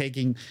 looking and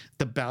taking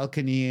the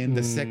balcony and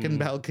the second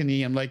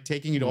balcony. I'm like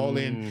taking it all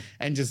in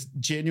and just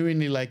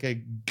genuinely like a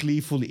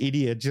gleeful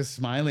idiot, just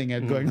smiling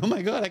and going, oh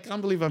my God, I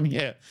can't believe I'm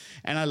here.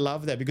 And I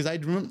love that because I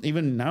remember,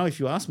 even now, if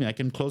you ask me, I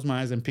can close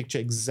my eyes and picture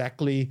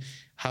exactly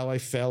how I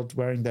felt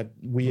wearing that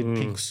weird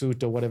pink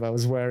suit or whatever I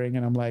was wearing.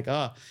 And I'm like,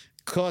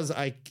 because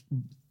I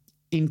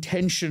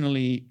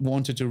intentionally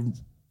wanted to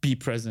be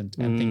present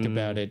and think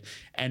about it,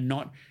 and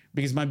not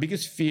because my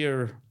biggest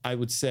fear, I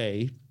would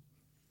say,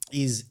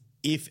 is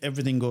if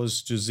everything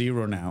goes to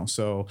zero now.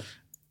 So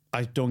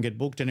I don't get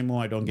booked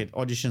anymore. I don't get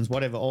auditions,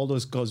 whatever, all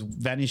those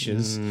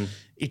vanishes.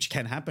 It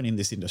can happen in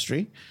this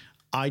industry.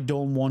 I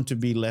don't want to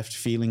be left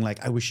feeling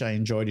like I wish I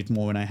enjoyed it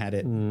more when I had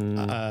it.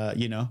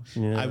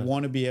 I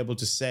want to be able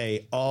to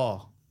say,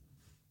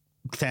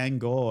 thank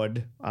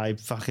God I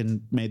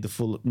fucking made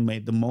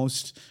the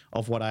most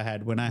of what I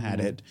had when I had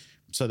it,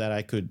 so that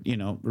I could,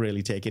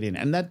 really take it in.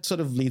 And that sort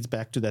of leads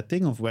back to that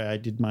thing of where I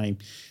did my,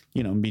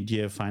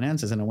 mid-year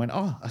finances, and I went,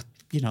 I'm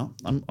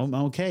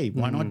okay.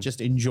 Why not just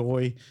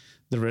enjoy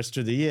the rest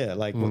of the year?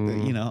 Like,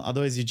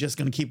 otherwise you're just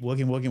going to keep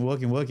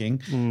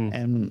working,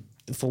 and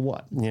for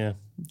what? Yeah.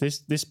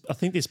 I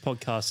think this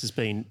podcast has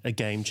been a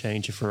game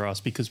changer for us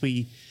because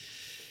we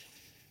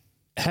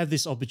have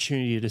this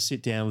opportunity to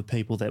sit down with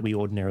people that we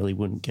ordinarily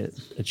wouldn't get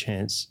a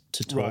chance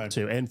to talk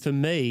to. And for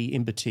me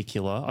in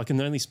particular, I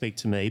can only speak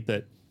to me,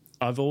 but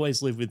I've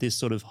always lived with this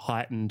sort of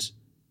heightened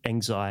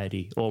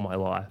anxiety all my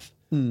life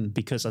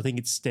because I think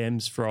it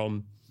stems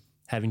from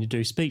having to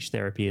do speech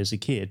therapy as a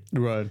kid.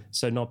 Right.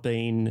 So not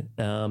being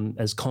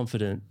as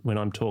confident when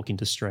I'm talking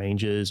to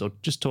strangers or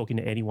just talking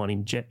to anyone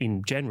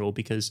in general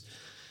because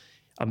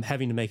I'm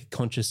having to make a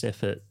conscious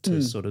effort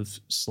to sort of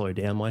slow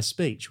down my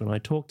speech when I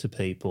talk to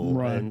people.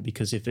 Right. And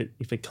because if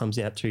it comes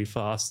out too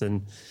fast,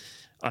 then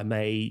I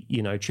may,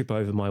 trip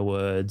over my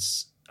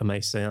words. I may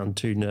sound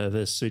too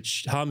nervous,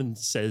 which Harman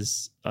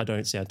says I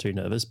don't sound too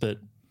nervous, but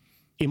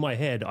in my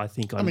head, I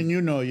think I'm... I mean,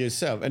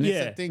 yourself. And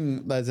it's a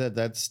thing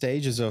that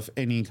stages of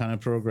any kind of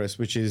progress,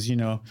 which is,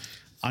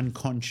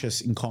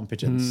 unconscious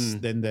incompetence.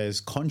 Then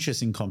there's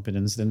conscious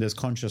incompetence. Then there's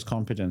conscious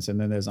competence. And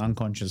then there's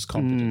unconscious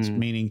competence,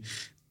 meaning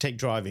take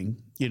driving,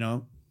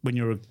 when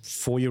you're a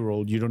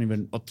 4-year-old, you don't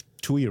even, or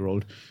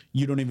 2-year-old,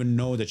 you don't even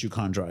know that you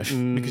can't drive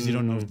because you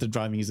don't know if the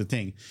driving is a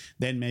thing.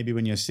 Then maybe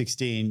when you're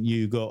 16,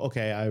 you go,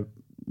 okay, I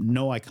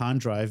know I can't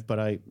drive, but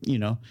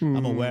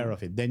I'm aware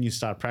of it. Then you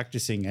start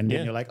practicing and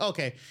then you're like,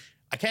 okay,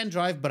 I can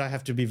drive, but I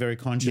have to be very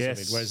conscious of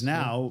it. Whereas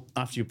now,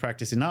 after you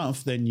practice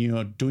enough, then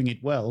you're doing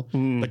it well,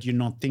 but you're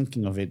not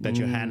thinking of it, that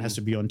your hand has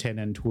to be on 10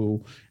 and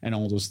 2 and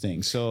all those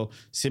things. So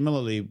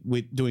similarly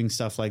with doing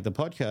stuff like the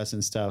podcast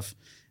and stuff,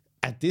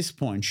 at this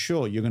point,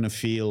 sure, you're going to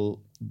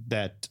feel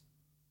that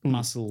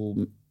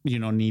muscle,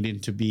 needing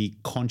to be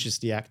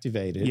consciously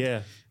activated.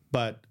 Yeah.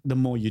 But the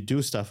more you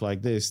do stuff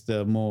like this,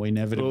 the more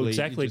inevitably... Well,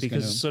 exactly,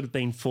 because it's sort of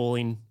been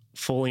falling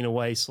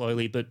away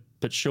slowly but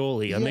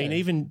surely. Yeah. I mean,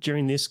 even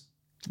during this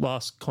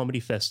last comedy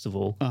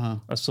festival,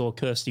 I saw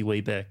Kirsty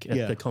Wiebeck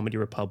at the Comedy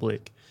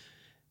Republic.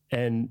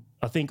 And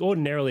I think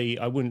ordinarily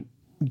I wouldn't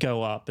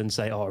go up and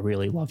say, I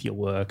really love your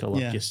work, I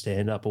love your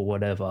stand-up or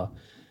whatever.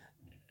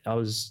 I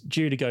was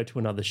due to go to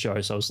another show,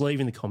 so I was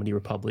leaving the Comedy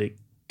Republic.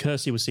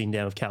 Kirsty was sitting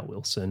down with Cal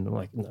Wilson. I'm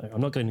like, no, I'm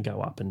not going to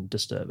go up and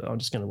disturb her. I'm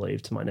just going to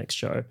leave to my next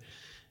show.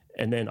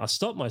 And then I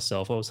stopped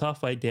myself. I was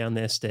halfway down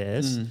their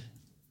stairs,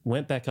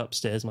 went back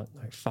upstairs. I'm like,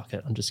 no, fuck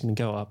it. I'm just going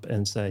to go up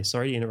and say,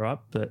 sorry to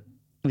interrupt, but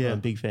I'm a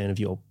big fan of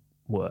your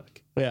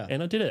work. Yeah.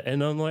 And I did it.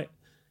 And I'm like,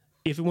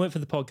 if it weren't for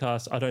the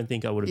podcast, I don't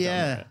think I would have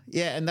done that.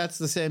 Yeah, and that's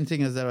the same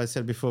thing as that I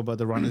said before about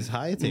the runner's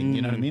high thing.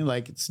 You know what I mean?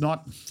 Like, it's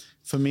not,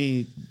 for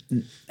me,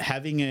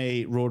 having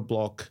a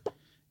roadblock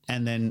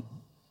and then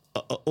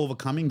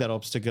overcoming that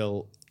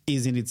obstacle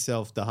is in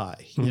itself the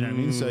high. You know what I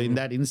mean? So in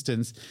that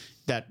instance,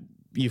 that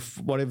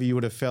whatever you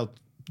would have felt,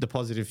 the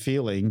positive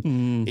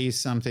feeling is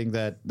something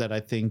that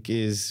I think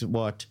is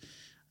what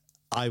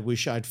I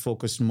wish I'd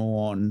focused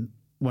more on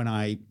when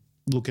I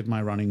look at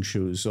my running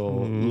shoes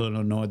or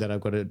know that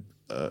I've got a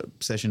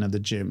session at the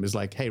gym. Is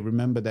like, hey,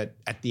 remember that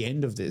at the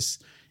end of this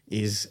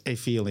is a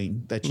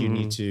feeling that you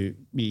need to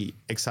be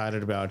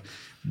excited about.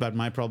 But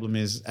my problem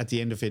is at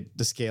the end of it,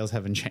 the scales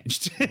haven't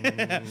changed.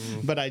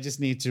 But I just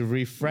need to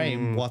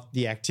reframe what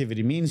the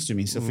activity means to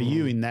me. So for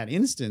you in that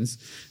instance,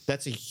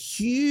 that's a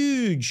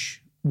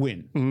huge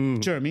win. Do you know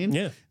what I mean?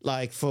 Yeah.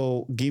 Like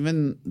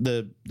given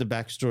the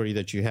backstory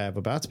that you have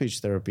about speech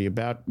therapy,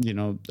 about,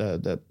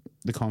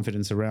 the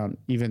confidence around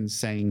even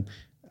saying,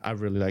 I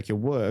really like your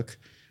work,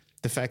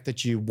 the fact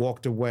that you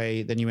walked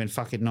away, then you went,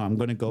 fuck it, no, I'm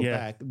going to go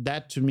back.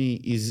 That to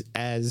me is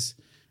as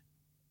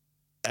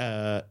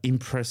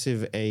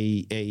impressive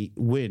a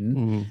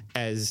win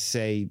as,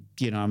 say,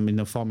 I'm in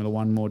the Formula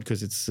One mode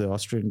because it's the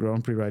Austrian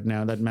Grand Prix right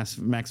now, that Max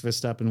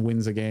Verstappen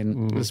wins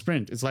again the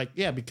sprint. It's like,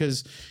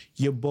 because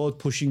you're both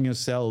pushing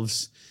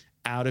yourselves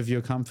out of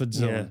your comfort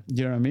zone. Yeah.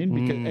 You know what I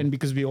mean?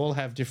 Because we all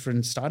have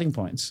different starting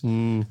points,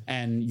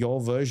 and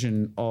your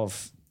version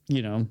of,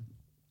 you know,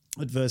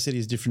 adversity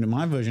is different to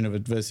my version of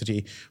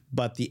adversity,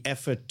 but the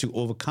effort to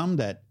overcome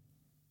that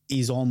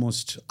is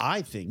almost,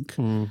 I think,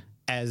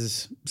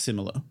 as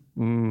similar,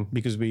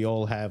 because we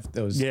all have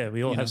those. Yeah,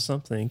 we all you know, have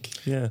something.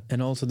 Yeah.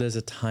 And also, there's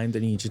a time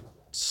that you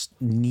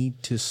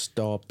need to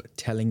stop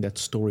telling that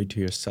story to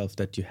yourself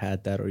that you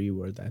had that or you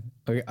were that.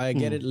 Okay, I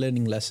get it,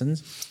 learning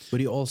lessons, but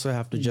you also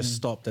have to just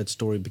stop that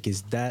story,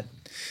 because that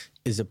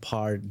is a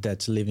part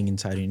that's living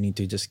inside you. You need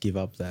to just give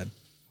up that.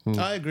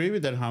 I agree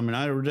with that, Harman.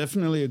 I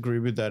definitely agree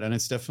with that. And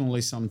it's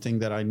definitely something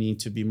that I need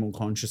to be more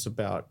conscious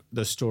about,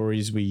 the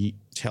stories we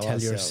tell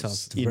ourselves,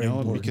 yourself. you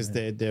know, because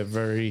they're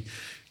very,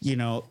 you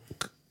know,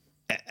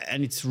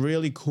 and it's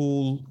really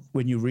cool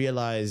when you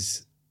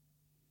realize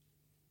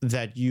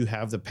that you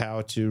have the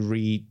power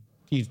to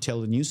you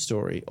tell a new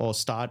story or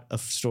start a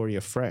story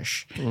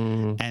afresh.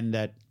 And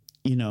that,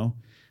 you know,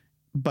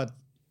 but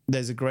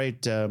there's a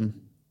great,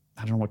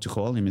 I don't know what to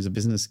call him. He's a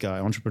business guy,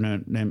 entrepreneur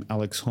named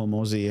Alex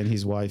Hormozy, and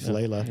his wife,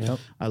 Layla. Yep.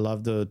 I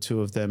love the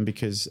two of them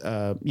because,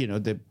 you know,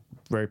 they're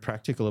very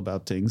practical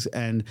about things.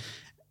 And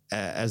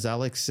as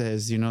Alex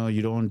says, you know,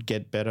 you don't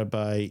get better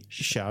by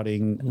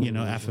shouting, you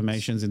know,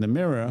 affirmations in the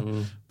mirror.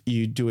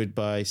 You do it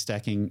by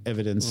stacking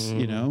evidence,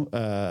 you know,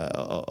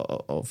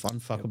 of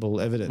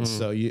unfuckable evidence.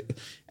 So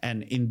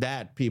and in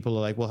that, people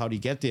are like, well, how do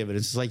you get the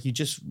evidence? It's like, you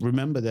just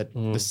remember that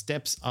the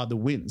steps are the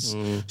wins.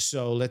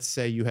 So let's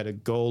say you had a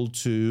goal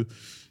to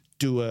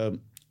do a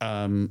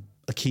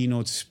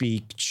keynote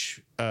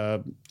speech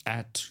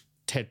at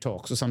TED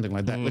Talks or something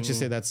like that. Let's just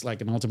say that's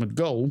like an ultimate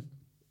goal.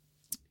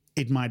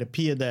 It might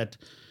appear that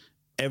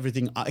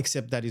everything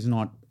except that is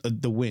not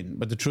the win,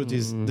 but the truth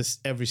is, this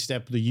every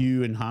step,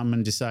 you and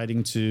Harman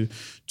deciding to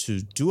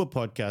do a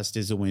podcast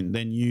is a win.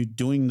 Then you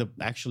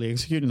actually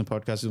executing the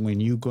podcast is a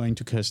win. You going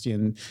to Kirsty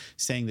and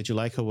saying that you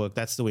like her work,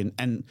 that's the win.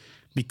 And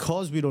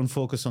because we don't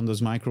focus on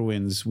those micro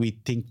wins, we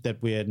think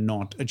that we're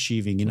not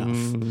achieving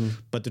enough.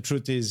 But the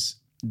truth is,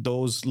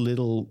 those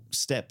little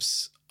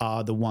steps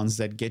are the ones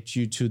that get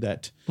you to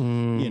that,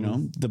 you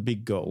know, the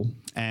big goal.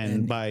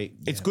 And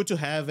it's good to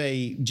have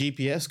a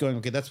GPS going,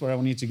 okay, that's where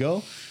I need to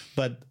go.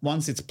 But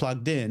once it's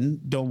plugged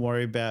in, don't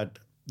worry about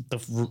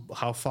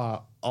how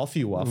far off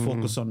you are.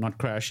 Focus on not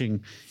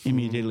crashing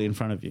immediately in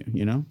front of you,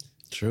 you know?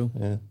 True.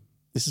 Yeah.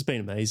 This has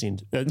been amazing.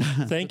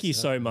 Thank you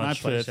so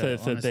much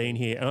for being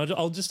here. And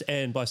I'll just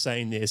end by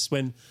saying this.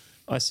 When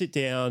I sit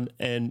down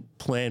and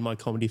plan my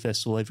comedy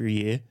festival every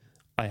year,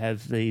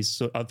 I've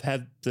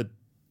had the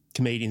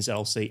comedians that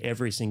I'll see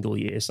every single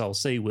year. So I'll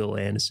see Will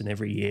Anderson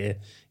every year.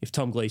 If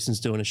Tom Gleason's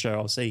doing a show,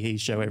 I'll see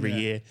his show every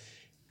year.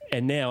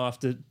 And now,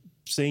 after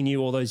seeing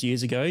you all those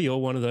years ago, you're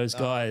one of those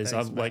guys.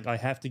 Thanks, I'm like, I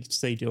have to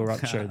see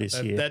Dilruk show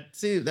this year.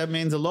 That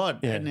means a lot.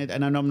 Yeah.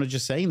 And I'm not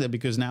just saying that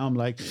because now I'm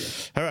like,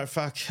 all right,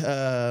 fuck,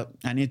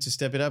 I need to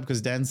step it up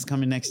because Dan's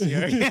coming next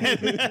year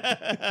again.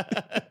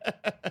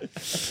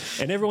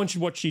 And everyone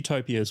should watch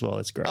Utopia as well.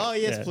 It's great. Oh,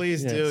 yes,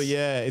 please do.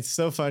 Yeah, it's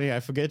so funny. I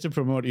forget to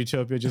promote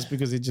Utopia just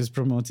because it just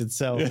promotes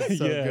itself. It's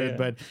so good,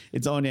 but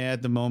it's on air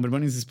at the moment.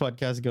 When is this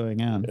podcast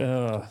going out?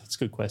 That's a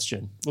good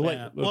question.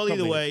 Well,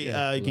 Either way,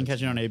 you can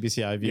catch it on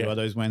ABC iView or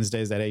those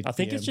Wednesdays at 8 I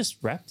think it's just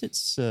wrapped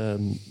its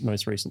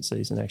most recent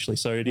season, actually.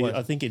 So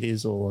I think it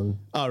is all on.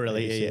 Oh,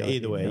 really? ABC,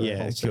 Either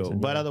way, cool.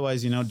 But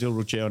otherwise, you know,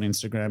 Dilruk Jay on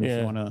Instagram if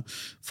you want to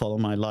follow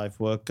my live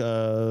work.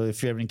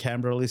 If you have any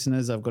Canberra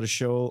listeners, I've got a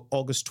show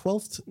August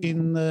 12th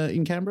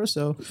in Canberra.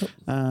 So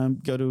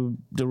go to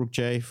Dilruk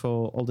Jay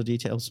for all the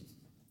details.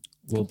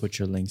 We'll put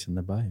your links in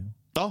the bio.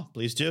 Oh,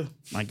 please do.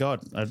 My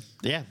God.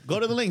 Go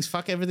to the links.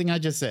 Fuck everything I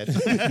just said.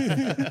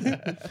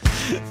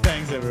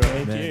 Thanks,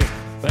 everyone. Thank you.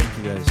 Thank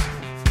you, guys.